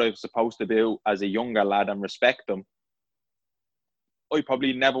I was supposed to do as a younger lad and respect them, I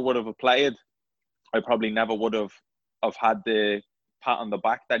probably never would have played. I probably never would have had the pat on the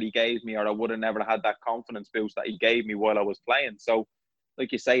back that he gave me, or I would have never had that confidence boost that he gave me while I was playing. So,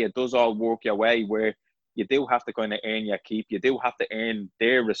 like you say, it does all work your way, where you do have to kind of earn your keep. You do have to earn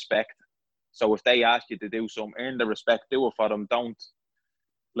their respect. So if they ask you to do something, earn the respect, do it for them. Don't,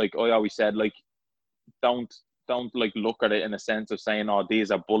 like I always said, like, don't like look at it in a sense of saying, "Oh,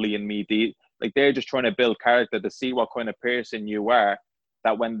 these are bullying me." Like, they're just trying to build character to see what kind of person you are,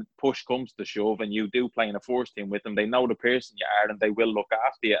 that when push comes to shove and you do play in a first team with them, they know the person you are and they will look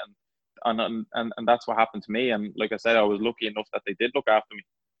after you. And that's what happened to me. And like I said, I was lucky enough that they did look after me.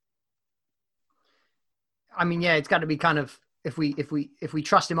 I mean, yeah, it's got to be kind of, if we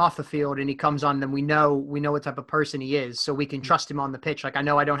trust him off the field and he comes on, then we know what type of person he is, so we can trust him on the pitch. Like, I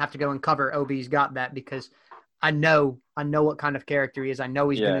know I don't have to go and cover Obi's got that, because I know what kind of character he is. I know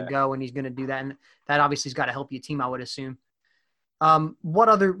he's going to go and he's going to do that. And that obviously has got to help your team, I would assume. What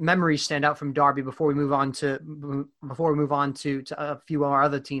other memories stand out from Derby before we move on to a few of our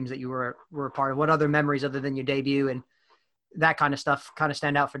other teams that you were a part of? What other memories other than your debut and that kind of stuff kind of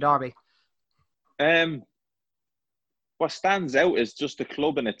stand out for Derby? What stands out is just the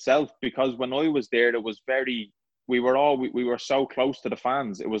club in itself, because when I was there, it was we were so close to the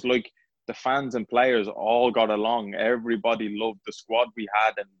fans. It was like the fans and players all got along. Everybody loved the squad we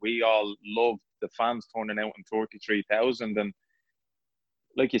had, and we all loved the fans turning out in 33,000. And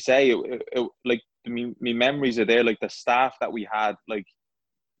like you say, like, me memories are there. Like, the staff that we had like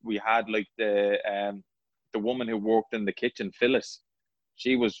the woman who worked in the kitchen, Phyllis.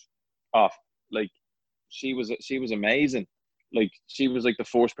 She was off, like, she was amazing. Like, she was like the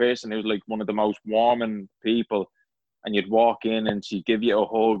first person who was like one of the most warming people, and you'd walk in and she'd give you a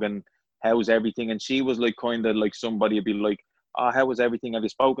hug and, "How's everything?" And she was like kind of like somebody would be like, "Oh, how was everything? Have you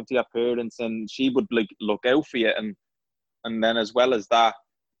spoken to your parents?" And she would like look out for you. And then, as well as that,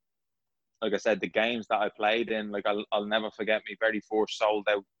 like I said, the games that I played in, like, I'll never forget my very first sold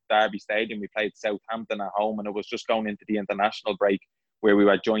out Derby Stadium. We played Southampton at home, and it was just going into the international break, where we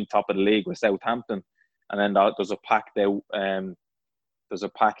were joint top of the league with Southampton. And then there's a packed out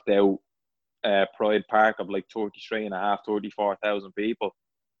Pride Park of like 34,000 people.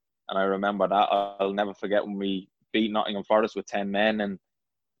 And I remember that. I'll never forget when we beat Nottingham Forest with 10 men, and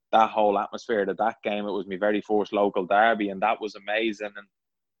that whole atmosphere of that game. It was my very first local derby, and that was amazing. And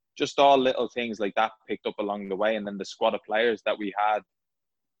just all little things like that picked up along the way. And then the squad of players that we had,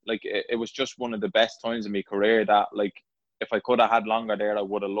 like, it was just one of the best times in my career, that, like, if I could have had longer there, I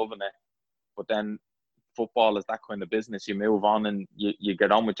would have loved it. But then football is that kind of business. You move on and you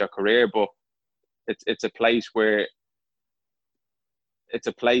get on with your career. But it's a place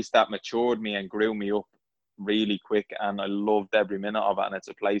that matured me and grew me up really quick, and I loved every minute of it. And it's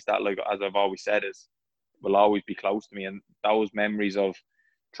a place that, like, as I've always said, is will always be close to me. And those memories of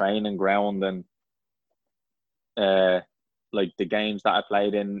training ground and like the games that I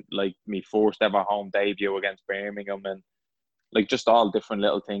played in, like me first ever home debut against Birmingham, and like just all different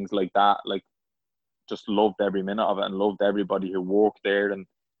little things like that. Like, just loved every minute of it, and loved everybody who worked there, and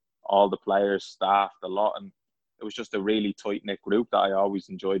all the players, staff, a lot. And it was just a really tight knit group that I always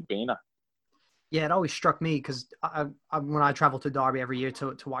enjoyed being at. Yeah, it always struck me because when I travel to Derby every year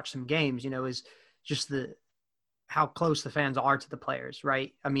to watch some games, is just how close the fans are to the players,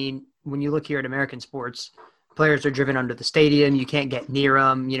 right? I mean, when you look here at American sports, players are driven under the stadium. You can't get near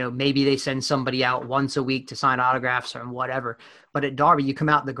them. Maybe they send somebody out once a week to sign autographs or whatever. But at Derby, you come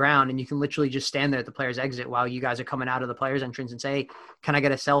out the ground and you can literally just stand there at the players' exit while you guys are coming out of the players' entrance and say, hey, can I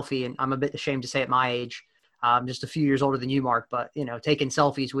get a selfie? And I'm a bit ashamed to say at my age, I'm just a few years older than you, Mark, but, taking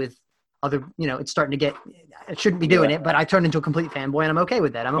selfies with other, it's starting to get, I shouldn't be doing it, but I turned into a complete fanboy, and I'm okay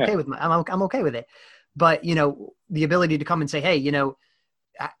with that. I'm okay I'm okay with it. But, the ability to come and say, hey,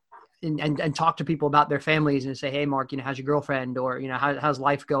 and talk to people about their families and say, hey, Mark, how's your girlfriend? Or, how's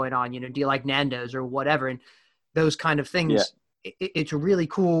life going on? Do you like Nando's or whatever? And those kind of things. Yeah. It's a really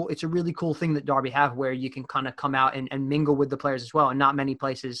cool thing that Derby have, where you can kind of come out and mingle with the players as well. And not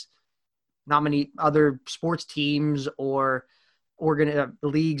many other sports teams or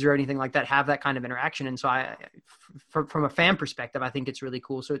leagues or anything like that have that kind of interaction. And so from a fan perspective, I think it's really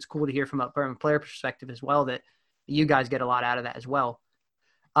cool. So it's cool to hear from a player perspective as well, that you guys get a lot out of that as well.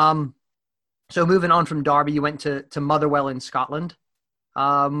 So moving on from Derby, you went to Motherwell in Scotland.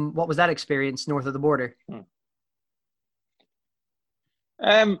 What was that experience north of the border?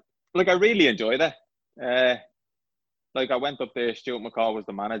 Like, I really enjoyed it. Like, I went up there, Stuart McCall was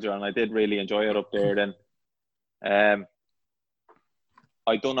the manager, and I did really enjoy it up there. Then,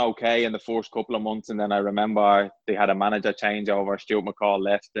 I done okay in the first couple of months, and then I remember they had a manager changeover. Stuart McCall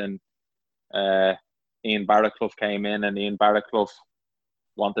left, and Ian Barraclough came in, and Ian Barraclough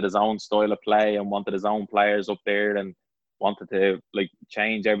wanted his own style of play and wanted his own players up there, and wanted to like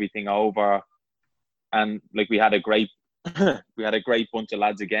change everything over. And like, we had a great bunch of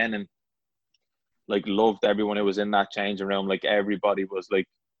lads again, and like loved everyone who was in that changing room. Like, everybody was like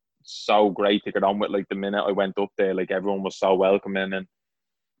so great to get on with. Like, the minute I went up there, like, everyone was so welcoming, and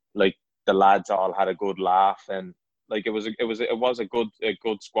like the lads all had a good laugh, and like it was a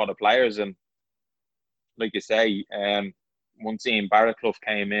good squad of players. And like you say, once Ian Barraclough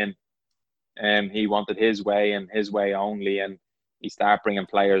came in, he wanted his way and his way only, and he started bringing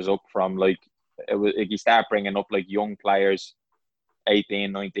players up from he started bringing up like young players,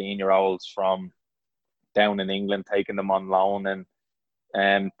 18, 19-year-olds from down in England, taking them on loan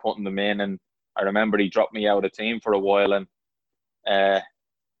and putting them in. And I remember he dropped me out of the team for a while, and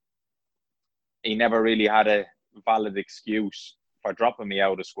he never really had a valid excuse for dropping me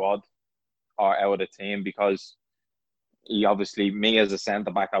out of the squad or out of the team, because he obviously, me as a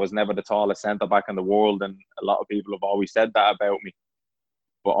centre-back, I was never the tallest centre-back in the world, and a lot of people have always said that about me.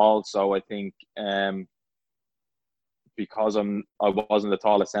 But also, I think because I wasn't the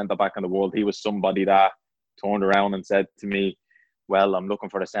tallest centre-back in the world, he was somebody that turned around and said to me, well, I'm looking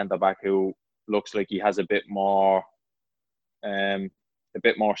for a centre-back who looks like he has a bit more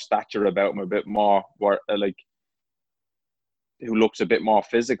stature about him, a bit more like, who looks a bit more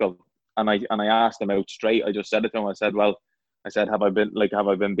physical. And I asked him out straight. I just said it to him. I said, have I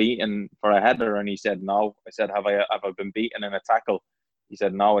been beaten for a header? And he said, no. I said, have I been beaten in a tackle? He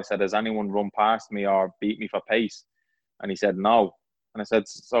said, no. I said, has anyone run past me or beat me for pace? And he said, no. And I said,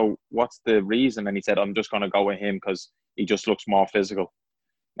 so what's the reason? And he said, I'm just going to go with him because he just looks more physical.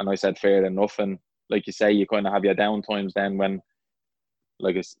 And I said, fair enough. And like you say, you kind of have your down times then when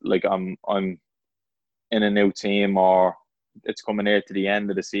I'm in a new team, or it's coming near to the end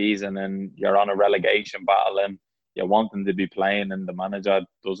of the season and you're on a relegation battle and you want them to be playing and the manager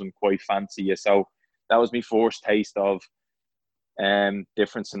doesn't quite fancy you. So that was my first taste of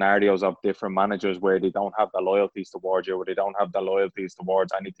different scenarios of different managers where they don't have the loyalties towards you, or they don't have the loyalties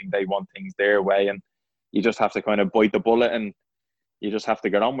towards anything. They want things their way, and you just have to kind of bite the bullet and you just have to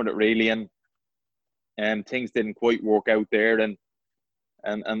get on with it, really. And things didn't quite work out there, and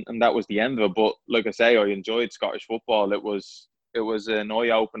that was the end of it. But like I say, I enjoyed Scottish football. It was an eye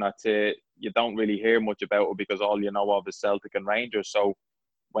opener to, you don't really hear much about it because all you know of is Celtic and Rangers. So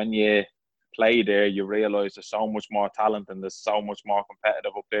when you play there, you realise there's so much more talent and there's so much more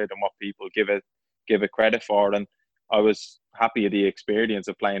competitive up there than what people give it credit for. And I was happy at the experience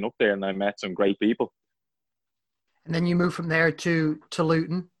of playing up there, and I met some great people. And then you move from there to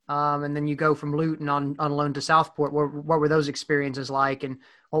Luton. And then you go from Luton on loan to Southport. What were those experiences like, and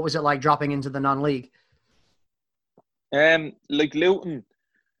what was it like dropping into the non-league? Like Luton,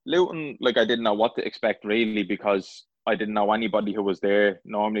 like I didn't know what to expect really because I didn't know anybody who was there.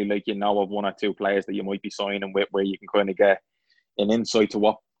 Normally, like you know of one or two players that you might be signing with, where you can kind of get an insight to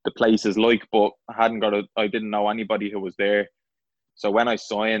what the place is like. But I didn't know anybody who was there. So when I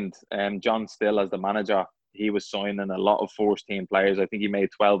signed, John Still as the manager, he was signing a lot of first team players. I think he made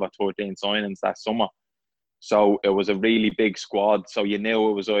 12 or 13 signings that summer. So it was a really big squad. So you knew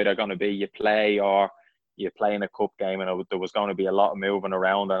it was either going to be you play or you play in a cup game, and there was going to be a lot of moving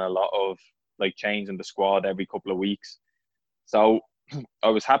around and a lot of like changing the squad every couple of weeks. So I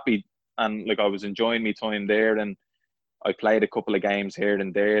was happy, and like I was enjoying my time there, and I played a couple of games here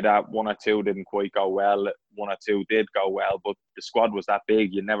and there. That one or two didn't quite go well. One or two did go well, but the squad was that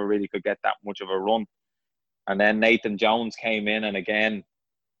big, you never really could get that much of a run. And then Nathan Jones came in, and again,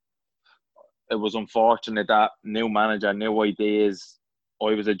 it was unfortunate that new manager, new ideas.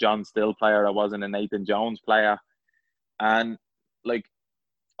 I was a John Still player. I wasn't a Nathan Jones player. And like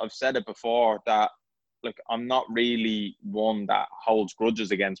I've said it before, that like I'm not really one that holds grudges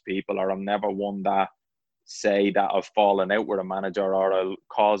against people, or I'm never one that say that I've fallen out with a manager, or I'll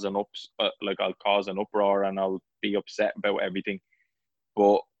cause an uproar and I'll be upset about everything.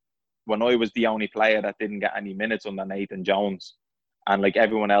 But when I was the only player that didn't get any minutes under Nathan Jones, and like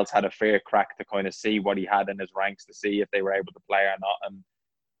everyone else had a fair crack to kind of see what he had in his ranks to see if they were able to play or not. And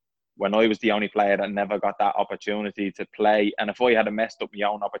when I was the only player that never got that opportunity to play, and if I had messed up my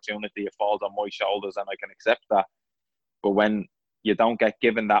own opportunity, it falls on my shoulders and I can accept that. But when you don't get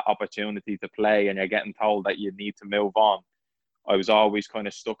given that opportunity to play and you're getting told that you need to move on, I was always kind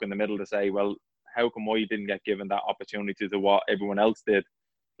of stuck in the middle to say, well, how come I didn't get given that opportunity to what everyone else did?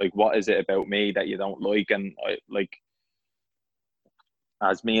 Like, what is it about me that you don't like? And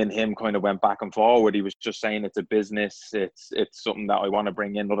as me and him kind of went back and forward, he was just saying it's a business. It's something that I want to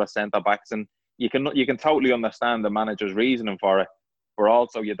bring in other centre backs, and you can totally understand the manager's reasoning for it, but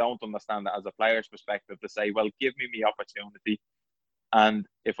also you don't understand that as a player's perspective to say, well, give me the opportunity, and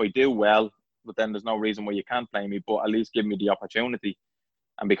if I do well, but then there's no reason why you can't play me, but at least give me the opportunity.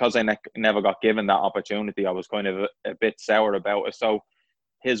 And because I never got given that opportunity, I was kind of a bit sour about it. So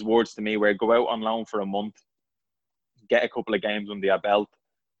his words to me were, go out on loan for a month, get a couple of games under your belt,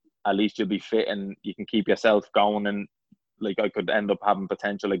 at least you'll be fit and you can keep yourself going, and like I could end up having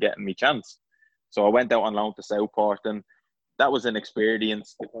potential of getting me chance. So I went out on loan to Southport, and that was an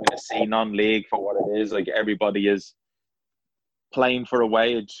experience to kind of see non-league for what it is. Like, everybody is playing for a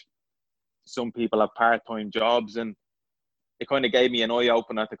wage. Some people have part-time jobs, and it kind of gave me an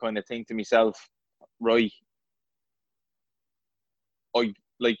eye-opener to kind of think to myself, right, I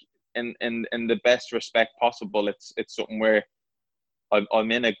like in the best respect possible, it's something where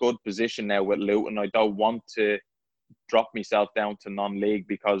I'm in a good position now with Luton. I don't want to drop myself down to non-league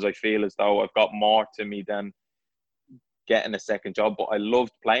because I feel as though I've got more to me than getting a second job. But I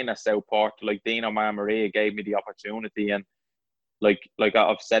loved playing at Southport. Like, Dino Maria gave me the opportunity, and like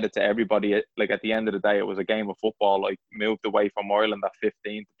I've said it to everybody, like, at the end of the day, it was a game of football. I moved away from Ireland at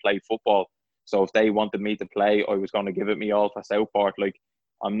 15 to play football. So if they wanted me to play, I was going to give it me all for Southport. Like,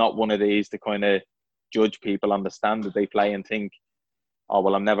 I'm not one of these to kind of judge people on the standard they play and think, oh,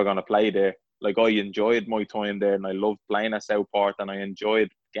 well, I'm never going to play there. Like, I enjoyed my time there, and I loved playing at Southport, and I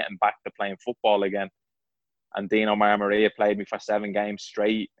enjoyed getting back to playing football again. And Dino Maria played me for 7 games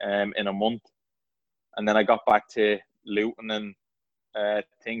straight in a month. And then I got back to Luton, and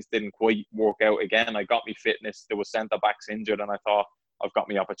things didn't quite work out again. I got me fitness. There was centre-backs injured, and I thought, I've got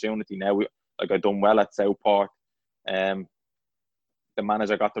my opportunity now. Like, I done well at Southport. The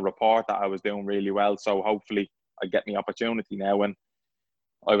manager got the report that I was doing really well, so hopefully I get my opportunity now. And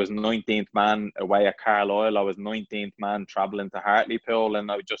I was 19th man away at Carlisle. I was 19th man travelling to Hartlepool,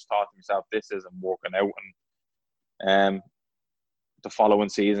 and I just thought to myself, this isn't working out. And the following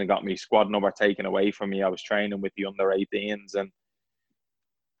season got me squad number taken away from me. I was training with the under-18s, and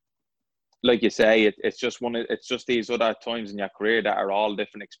like you say, it's just these other times in your career that are all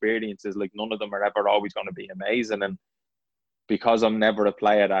different experiences. Like, none of them are ever always going to be amazing. And because I'm never a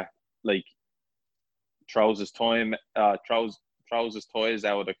player that like throws his toys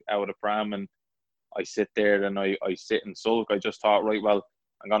out of pram, and I sit there and I sit and sulk. I just thought, right, well,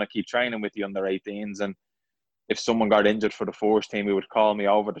 I'm going to keep training with the under-18s, and if someone got injured for the first team, he would call me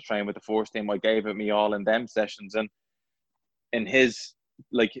over to train with the first team. I gave it me all in them sessions. And in his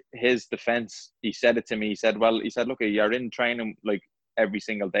defense, he said it to me. He said, look, you're in training like every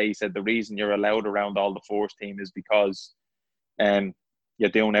single day. He said, the reason you're allowed around all the first team is because you're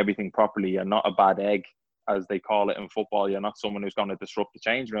doing everything properly. You're not a bad egg, as they call it in football. You're not someone who's going to disrupt the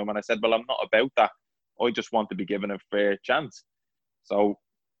change room. And I said, well, I'm not about that. I just want to be given a fair chance. So,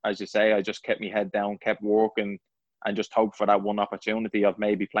 as you say, I just kept my head down, kept working, and just hope for that one opportunity of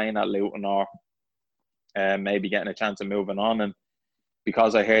maybe playing at Luton or maybe getting a chance of moving on. And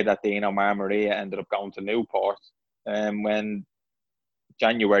because I heard that Dino Marmaria ended up going to Newport, when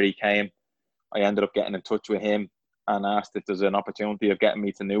January came, I ended up getting in touch with him and asked if there's an opportunity of getting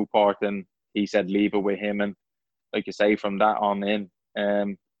me to Newport, and he said leave it with him. And like you say, from that on in,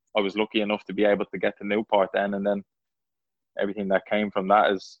 I was lucky enough to be able to get to Newport then, and then everything that came from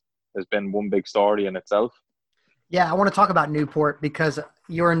that has been one big story in itself. Yeah, I want to talk about Newport because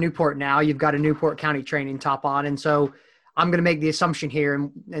you're in Newport now. You've got a Newport County training top on. And so I'm going to make the assumption here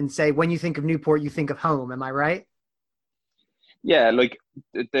and say when you think of Newport, you think of home. Am I right? Yeah, like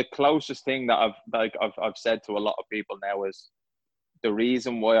the closest thing that I've said to a lot of people now is the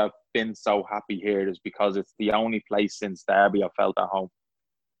reason why I've been so happy here is because it's the only place since Derby I felt at home.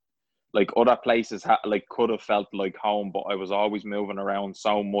 Like other places could have felt like home, but I was always moving around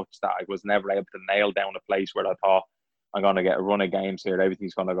so much that I was never able to nail down a place where I thought I'm going to get a run of games here,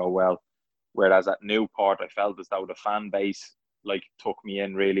 everything's going to go well. Whereas at Newport, I felt as though the fan base took me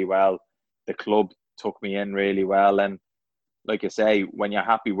in really well. The club took me in really well, and like I say, when you're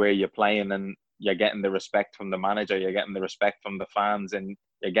happy where you're playing and you're getting the respect from the manager, you're getting the respect from the fans, and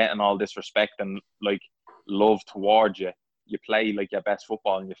you're getting all this respect and love towards you. You play like your best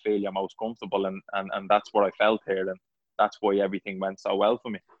football and you feel you're most comfortable, and that's what I felt here, and that's why everything went so well for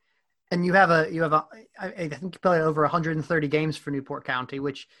me. And I think you played over 130 games for Newport County,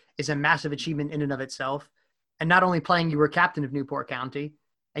 which is a massive achievement in and of itself. And not only playing, you were captain of Newport County,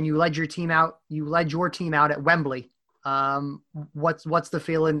 and you led your team out. You led your team out at Wembley. What's the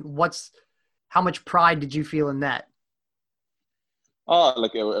feeling? How much pride did you feel in that? Oh,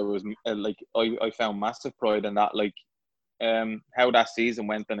 it was I found massive pride in that. How that season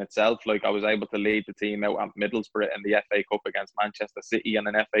went in itself. I was able to lead the team out at Middlesbrough in the FA Cup against Manchester City in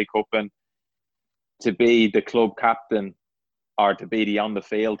an FA Cup, and to be the club captain, or to be the on the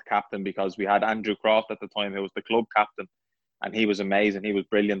field captain, because we had Andrew Croft at the time who was the club captain, and he was amazing. He was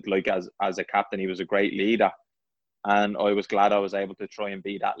brilliant. As a captain, he was a great leader, and I was glad I was able to try and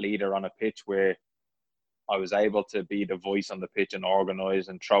be that leader on a pitch where I was able to be the voice on the pitch and organise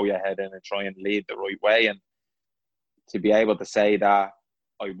and throw your head in and try and lead the right way. And to be able to say that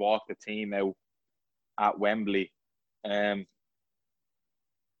I walked the team out at Wembley, to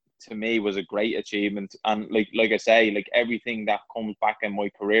me was a great achievement. And like I say, everything that comes back in my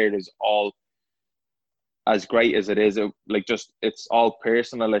career is all as great as it is. It's all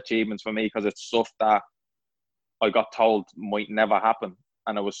personal achievements for me, because it's stuff that I got told might never happen.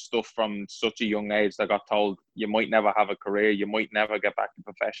 And it was stuff from such a young age that I got told you might never have a career, you might never get back to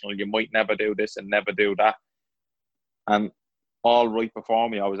professional, you might never do this and never do that. And all right before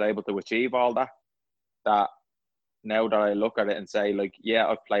me, I was able to achieve all that. That now that I look at it and say, yeah,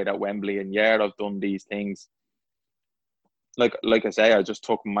 I've played at Wembley, and yeah, I've done these things. Like I say, I just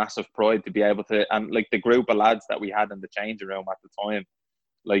took massive pride to be able to, and the group of lads that we had in the changing room at the time,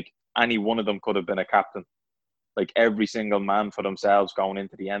 any one of them could have been a captain. Every single man for themselves going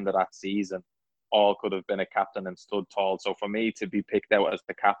into the end of that season, all could have been a captain and stood tall. So for me to be picked out as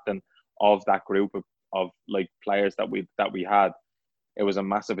the captain of that group of players that we had, it was a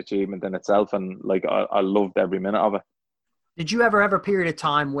massive achievement in itself, and I loved every minute of it. Did you ever have a period of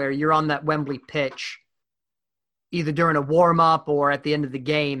time where you're on that Wembley pitch, either during a warm-up or at the end of the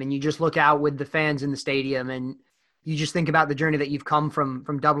game, and you just look out with the fans in the stadium and you just think about the journey that you've come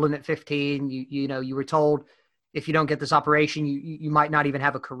from Dublin at 15? You were told if you don't get this operation, you might not even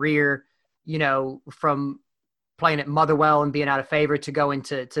have a career, from playing at Motherwell and being out of favor to go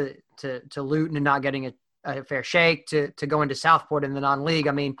into to Luton and not getting a fair shake, to go into Southport in the non-league.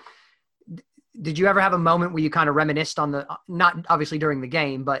 I mean, did you ever have a moment where you kind of reminisced on not obviously during the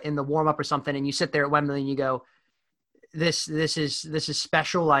game, but in the warm-up or something, and you sit there at Wembley and you go, this is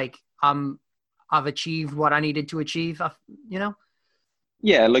special. I've achieved what I needed to achieve,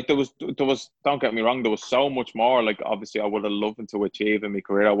 Yeah, there was, don't get me wrong, there was so much more. Obviously I would have loved to achieve in my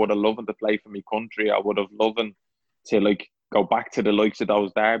career. I would have loved to play for my country. I would have loved to go back to the likes of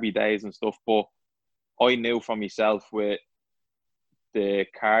those Derby days and stuff. But I knew for myself, with the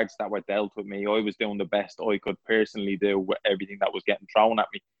cards that were dealt with me, I was doing the best I could personally do with everything that was getting thrown at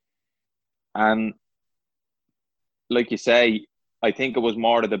me. And like you say, I think it was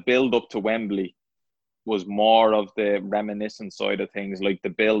more of the build up to Wembley was more of the reminiscent side of things,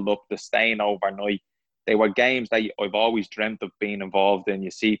 the build up, the staying overnight. They were games that I've always dreamt of being involved in.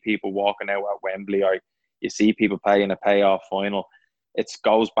 You see people walking out at Wembley, or you see people playing a payoff final. It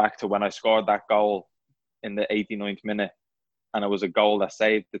goes back to when I scored that goal in the 89th minute, and it was a goal that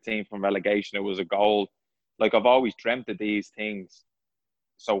saved the team from relegation. It was a goal. I've always dreamt of these things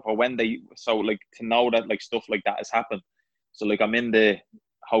So like to know that like stuff like that has happened. So like I'm in the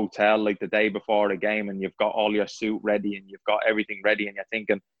hotel like the day before the game, and you've got all your suit ready and you've got everything ready, and you're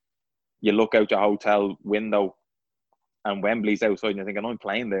thinking, you look out your hotel window and Wembley's outside, and you're thinking, I'm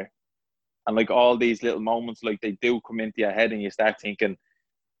playing there. And like all these little moments, like they do come into your head, and you start thinking,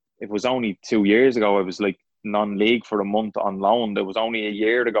 it was only 2 years ago I was like non-league for a month on loan. It was only a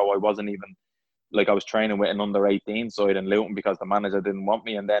year ago I wasn't even, like, I was training with an under-18 side in Luton because the manager didn't want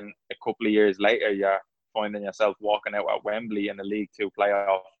me. And then a couple of years later, you're finding yourself walking out at Wembley in a League Two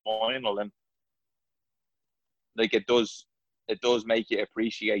playoff final. And like it does make you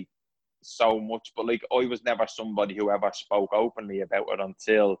appreciate so much. But like I was never somebody who ever spoke openly about it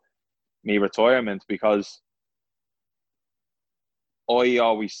until my retirement, because I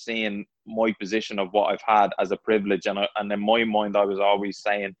always seen my position of what I've had as a privilege, and in my mind I was always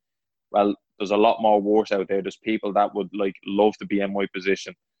saying, well, there's a lot more worse out there. There's people that would like love to be in my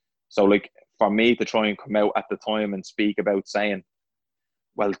position. So like for me to try and come out at the time and speak about saying,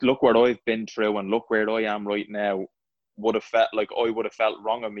 well, look what I've been through and look where I am right now, would have felt like I would have felt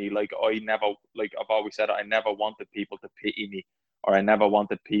wrong of me. Like I never, like I've always said, I never wanted people to pity me, or I never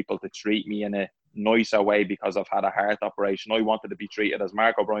wanted people to treat me in a nicer way because I've had a heart operation. I wanted to be treated as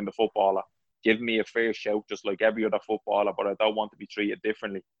Mark O'Brien, the footballer. Give me a fair shout just like every other footballer, but I don't want to be treated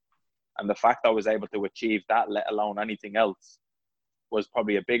differently. And the fact I was able to achieve that, let alone anything else, was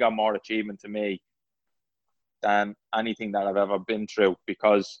probably a bigger, more achievement to me than anything that I've ever been through.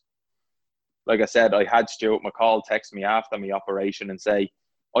 Because, like I said, I had Stuart McCall text me after my operation and say,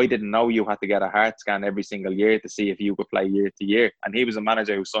 I didn't know you had to get a heart scan every single year to see if you could play year to year. And he was a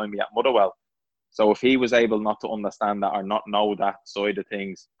manager who signed me at Motherwell. So if he was able not to understand that or not know that side of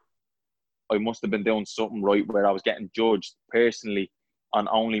things, I must have been doing something right, where I was getting judged personally on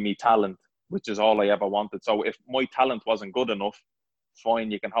only me talent, which is all I ever wanted. So if my talent wasn't good enough,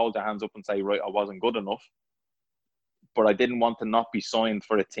 fine, you can hold your hands up and say, right, I wasn't good enough. But I didn't want to not be signed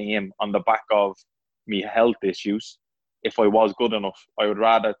for a team on the back of me health issues. If I was good enough, I would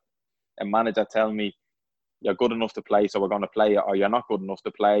rather a manager tell me, you're good enough to play, so we're going to play it, or you're not good enough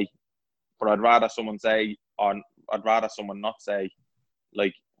to play. But I'd rather someone say, or I'd rather someone not say,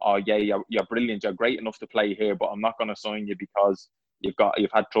 like, oh yeah, you're brilliant, you're great enough to play here, but I'm not going to sign you because you've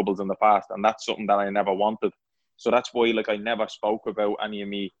had troubles in the past. And that's something that I never wanted. So that's why, like, I never spoke about any of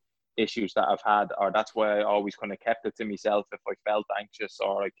me issues that I've had, or that's why I always kind of kept it to myself if I felt anxious,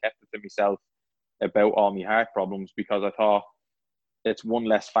 or I kept it to myself about all my heart problems, because I thought it's one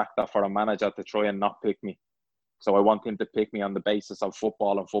less factor for a manager to try and not pick me. So I want him to pick me on the basis of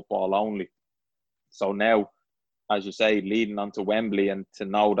football and football only. So now, as you say, leading on to Wembley, and to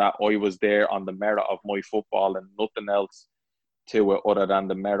know that I was there on the merit of my football and nothing else to it other than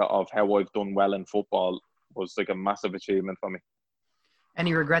the merit of how I've done well in football, was like a massive achievement for me.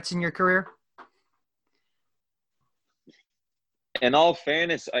 Any regrets in your career? In all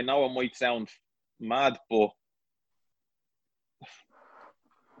fairness, I know it might sound mad, but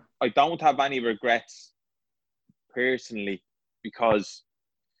I don't have any regrets personally, because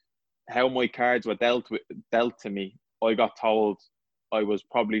how my cards were dealt to me, I got told I was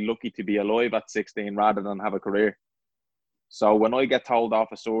probably lucky to be alive at 16 rather than have a career. So when I get told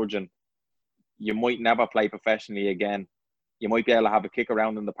off a surgeon, you might never play professionally again. You might be able to have a kick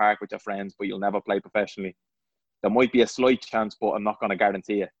around in the park with your friends, but you'll never play professionally. There might be a slight chance, but I'm not going to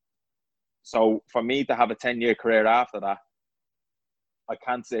guarantee it. So for me to have a 10-year career after that, I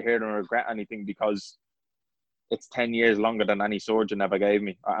can't sit here and regret anything, because it's 10 years longer than any surgeon ever gave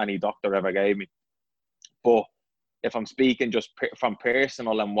me, or any doctor ever gave me. But if I'm speaking just from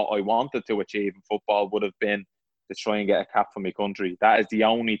personal and what I wanted to achieve in football, would have been to try and get a cap for my country. That is the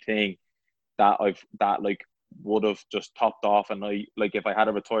only thing that would have just topped off. And if I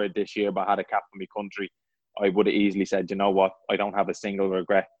had retired this year but had a cap for my country, I would have easily said, you know what, I don't have a single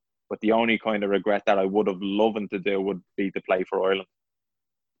regret. But the only kind of regret that I would have loved to do would be to play for Ireland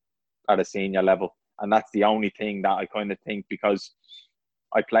at a senior level. And that's the only thing that I kind of think, because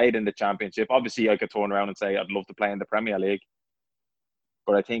I played in the Championship. Obviously, I could turn around and say I'd love to play in the Premier League.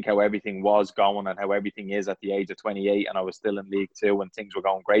 But I think how everything was going and how everything is at the age of 28, and I was still in League Two and things were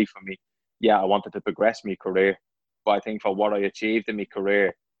going great for me. Yeah, I wanted to progress my career. But I think for what I achieved in my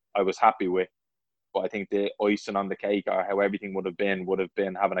career, I was happy with. But I think the icing on the cake, or how everything would have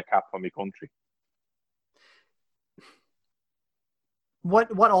been having a cap for my country. What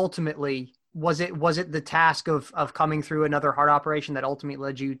ultimately was it the task of coming through another heart operation that ultimately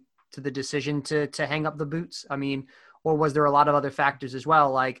led you to the decision to hang up the boots? I mean, or was there a lot of other factors as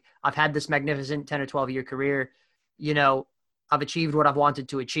well? Like, I've had this magnificent 10 or 12 year career, I've achieved what I've wanted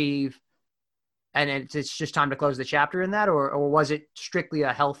to achieve. and it's just time to close the chapter in that, or was it strictly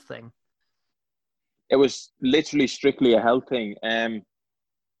a health thing? It was literally strictly a health thing.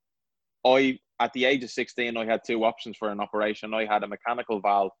 At the age of 16, I had two options for an operation. I had a mechanical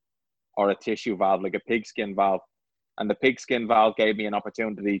valve or a tissue valve, like a pigskin valve. And the pigskin valve gave me an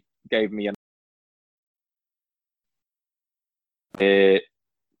opportunity, gave me a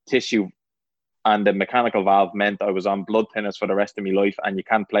tissue, and the mechanical valve meant I was on blood thinners for the rest of my life, and you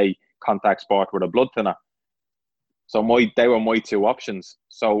can't play contact sport with a blood thinner. So they were my two options.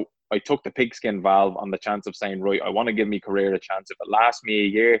 So I took the pigskin valve on the chance of saying, right, I want to give my career a chance. If it lasts me a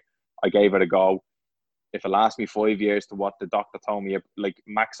year, I gave it a go. If it lasts me 5 years to what the doctor told me, like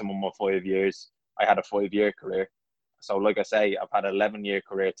maximum of 5 years, I had a 5-year career. So like I say, I've had an 11-year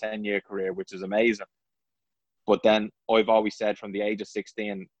career, 10-year career, which is amazing. But then I've always said from the age of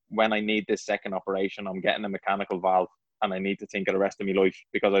 16, when I need this second operation, I'm getting a mechanical valve, and I need to think of the rest of my life,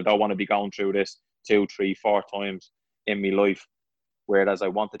 because I don't want to be going through this 2, 3, 4 times in my life. Whereas I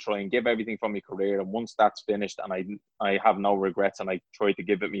want to try and give everything from my career, and once that's finished and I have no regrets and I try to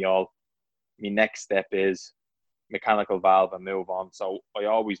give it me all, my next step is mechanical valve and move on. So I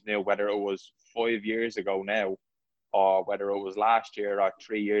always knew, whether it was 5 years ago now or whether it was last year or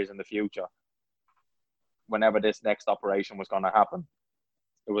 3 years in the future, whenever this next operation was going to happen,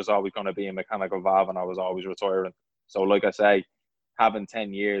 it was always going to be a mechanical valve, and I was always retiring. So like I say, having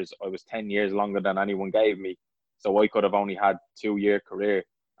 10 years, I was 10 years longer than anyone gave me. So I could have only had 2-year career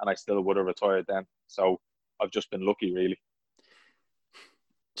and I still would have retired then. So I've just been lucky, really.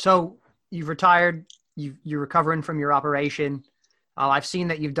 So you've retired, you're recovering from your operation. I've seen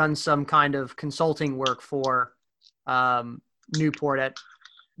that you've done some kind of consulting work for Newport at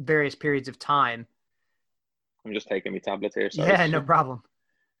various periods of time. I'm just taking my tablet here. Sorry. Yeah, no problem.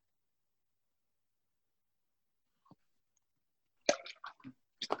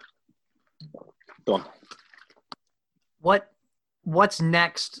 Done. What's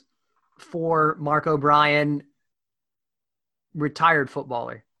next for Mark O'Brien, retired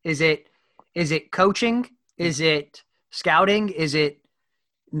footballer? Is it coaching? Is it scouting? Is it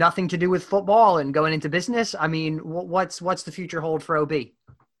nothing to do with football and going into business? I mean, what's the future hold for OB?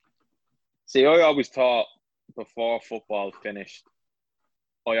 See, I always thought before football finished,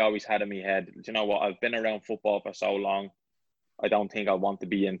 I always had in my head, do you know what? I've been around football for so long, I don't think I want to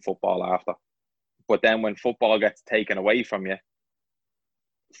be in football after. But then when football gets taken away from you,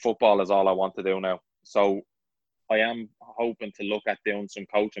 football is all I want to do now. So I am hoping to look at doing some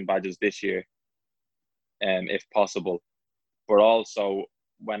coaching badges this year, if possible. But also,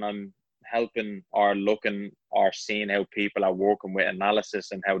 when I'm helping or looking or seeing how people are working with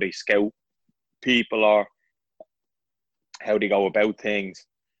analysis and how they scout people or how they go about things,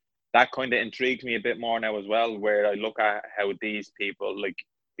 that kind of intrigues me a bit more now as well, where I look at how these people, like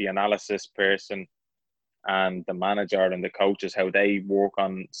the analysis person and the manager and the coaches, how they work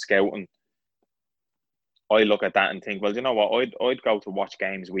on scouting. I look at that and think, well, you know what, I'd go to watch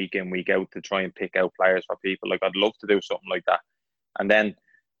games week in, week out to try and pick out players for people. Like, I'd love to do something like that. And then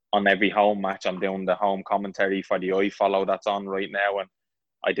on every home match, I'm doing the home commentary for the iFollow that's on right now. And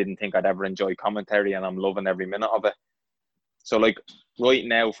I didn't think I'd ever enjoy commentary, and I'm loving every minute of it. So, like, right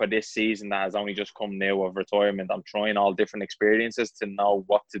now for this season that has only just come now of retirement, I'm trying all different experiences to know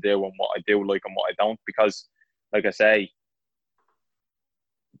what to do and what I do like and what I don't. Because, like I say,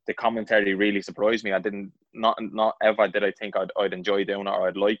 the commentary really surprised me. Not ever did I think I'd enjoy doing it or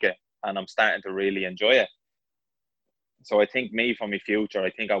I'd like it, and I'm starting to really enjoy it. So I think for my future,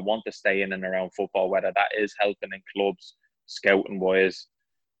 I think I want to stay in and around football, whether that is helping in clubs, scouting wise,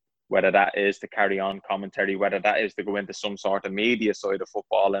 whether that is to carry on commentary, whether that is to go into some sort of media side of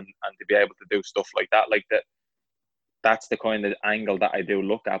football and to be able to do stuff like that. Like that's the kind of angle that I do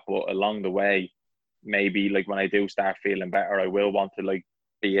look at. But along the way, maybe like when I do start feeling better, I will want to like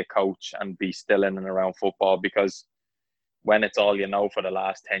be a coach and be still in and around football, because when it's all you know for the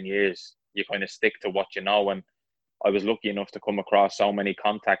last 10 years, you kind of stick to what you know. And I was lucky enough to come across so many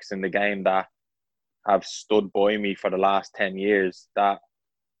contacts in the game that have stood by me for the last 10 years, that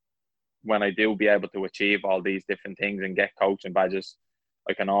when I do be able to achieve all these different things and get coaching badges,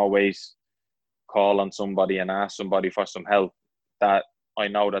 I can always call on somebody and ask somebody for some help, that I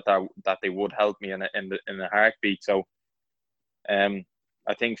know that they would help me in a heartbeat. So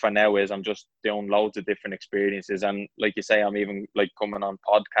I think for now is I'm just doing loads of different experiences, and like you say, I'm even like coming on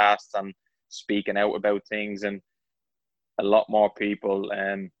podcasts and speaking out about things, and a lot more people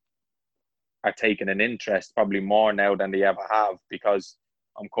are taking an interest, probably more now than they ever have, because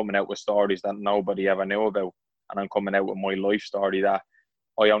I'm coming out with stories that nobody ever knew about, and I'm coming out with my life story that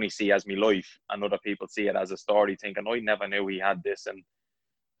I only see as my life, and other people see it as a story, thinking I never knew he had this. And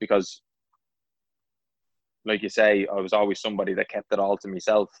because like you say, I was always somebody that kept it all to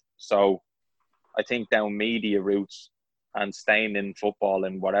myself. So I think down media routes and staying in football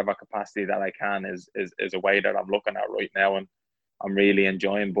in whatever capacity that I can is a way that I'm looking at right now, and I'm really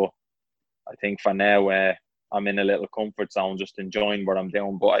enjoying. But I think for now, I'm in a little comfort zone, just enjoying what I'm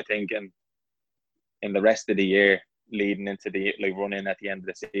doing. But I think in the rest of the year, leading into the running at the end of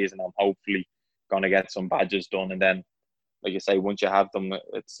the season, I'm hopefully going to get some badges done, and then, like you say, once you have them,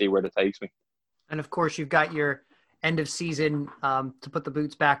 let's see where it takes me. And of course, you've got your end of season to put the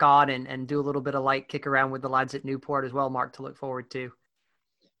boots back on and do a little bit of light kick around with the lads at Newport as well, Mark, to look forward to.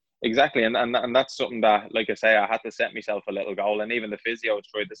 Exactly, and that's something that, like I say, I had to set myself a little goal, and even the physio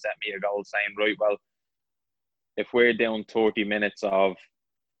tried to set me a goal, saying, right, well, if we're doing 30 minutes of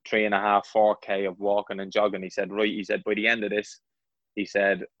 3.5, 4K of walking and jogging, he said, by the end of this, he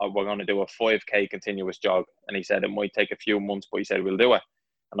said, we're going to do a 5K continuous jog. And he said, it might take a few months, but he said, we'll do it.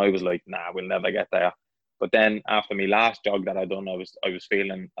 And I was like, nah, we'll never get there. But then after my last jog that I done, I was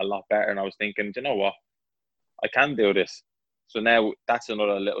feeling a lot better. And I was thinking, do you know what? I can do this. So now that's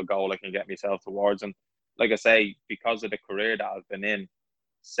another little goal I can get myself towards. And like I say, because of the career that I've been in,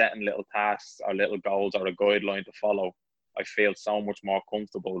 setting little tasks or little goals or a guideline to follow, I feel so much more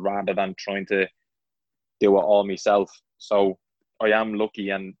comfortable rather than trying to do it all myself. So I am lucky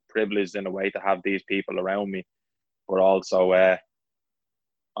and privileged in a way to have these people around me, but also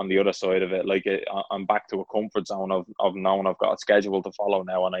on the other side of it, like I'm back to a comfort zone of knowing I've got a schedule to follow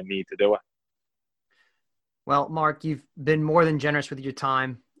now and I need to do it. Well, Mark, you've been more than generous with your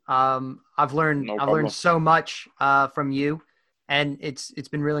time. I've learned so much from you, and it's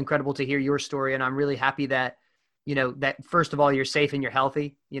been really incredible to hear your story. And I'm really happy that, that first of all, you're safe and you're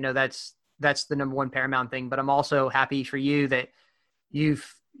healthy. That's the number one paramount thing. But I'm also happy for you that you're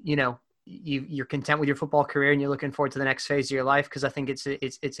content with your football career and you're looking forward to the next phase of your life. Cause I think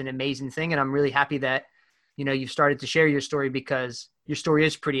it's an amazing thing. And I'm really happy that, you've started to share your story, because your story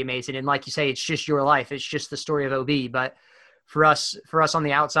is pretty amazing. And like you say, it's just your life. It's just the story of OB. But for us on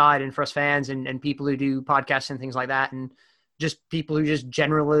the outside and for us fans and people who do podcasts and things like that, and just people who just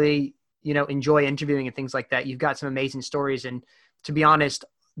generally, enjoy interviewing and things like that, you've got some amazing stories. And to be honest,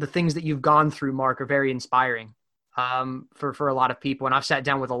 the things that you've gone through, Mark, are very inspiring for a lot of people. And I've sat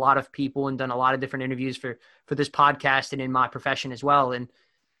down with a lot of people and done a lot of different interviews for this podcast and in my profession as well. And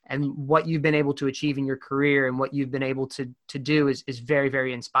what you've been able to achieve in your career and what you've been able to do is very,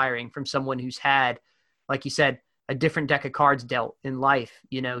 very inspiring from someone who's had, like you said, a different deck of cards dealt in life.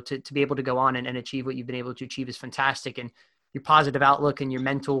 To be able to go on and achieve what you've been able to achieve is fantastic. And your positive outlook and your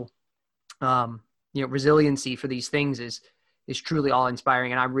mental, resiliency for these things is truly all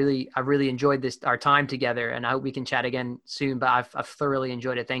inspiring. And I really enjoyed our time together, and I hope we can chat again soon, but I've thoroughly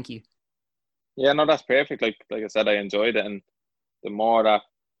enjoyed it. Thank you. Yeah, no, that's perfect. Like I said, I enjoyed it. And the more that,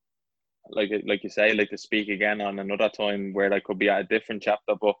 like you say, like to speak again on another time where I could be at a different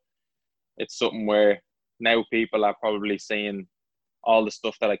chapter, but it's something where now people are probably seeing all the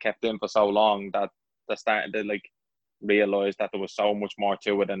stuff that I kept in for so long that they're starting to realize that there was so much more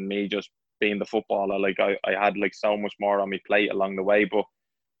to it than me just being the footballer. Like I had so much more on my plate along the way. But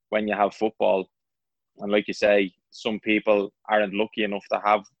when you have football, and like you say, some people aren't lucky enough to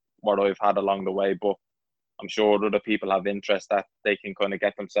have what I've had along the way, but I'm sure other people have interest that they can kind of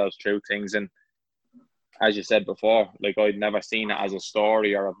get themselves through things. And as you said before, I'd never seen it as a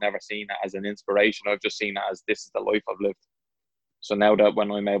story, or I've never seen it as an inspiration. I've just seen it as, this is the life I've lived. So now that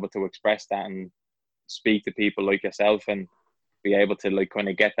when I'm able to express that and speak to people like yourself and be able to kind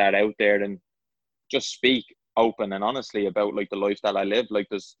of get that out there and just speak open and honestly about the life that I live,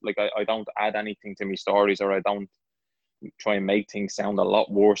 I don't add anything to my stories, or I don't try and make things sound a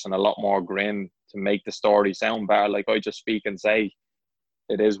lot worse and a lot more grim to make the story sound better. I just speak and say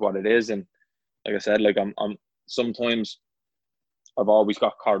it is what it is. And like I said, I'm sometimes I've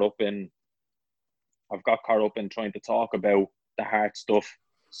got caught up in trying to talk about the hard stuff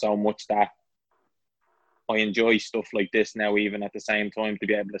so much that I enjoy stuff like this now, even at the same time, to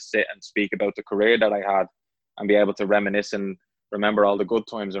be able to sit and speak about the career that I had and be able to reminisce and remember all the good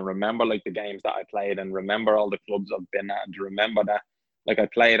times, and remember the games that I played, and remember all the clubs I've been at, and remember that I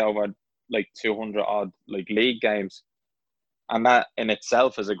played over 200 odd league games, and that in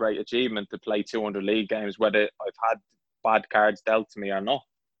itself is a great achievement, to play 200 league games, whether I've had bad cards dealt to me or not.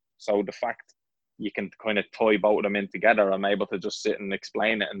 So the fact you can kind of tie both of them in together, I'm able to just sit and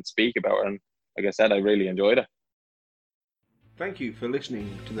explain it and speak about it. And like I said, I really enjoyed it. Thank you for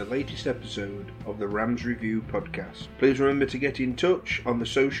listening to the latest episode of the Rams Review podcast. Please remember to get in touch on the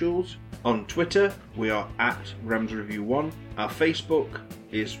socials. On Twitter, we are at Rams Review 1. Our Facebook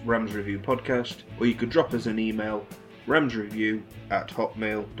is Rams Review Podcast, or you could drop us an email,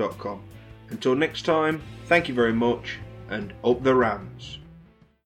 ramsreview@hotmail.com. Until next time, thank you very much, and up the Rams.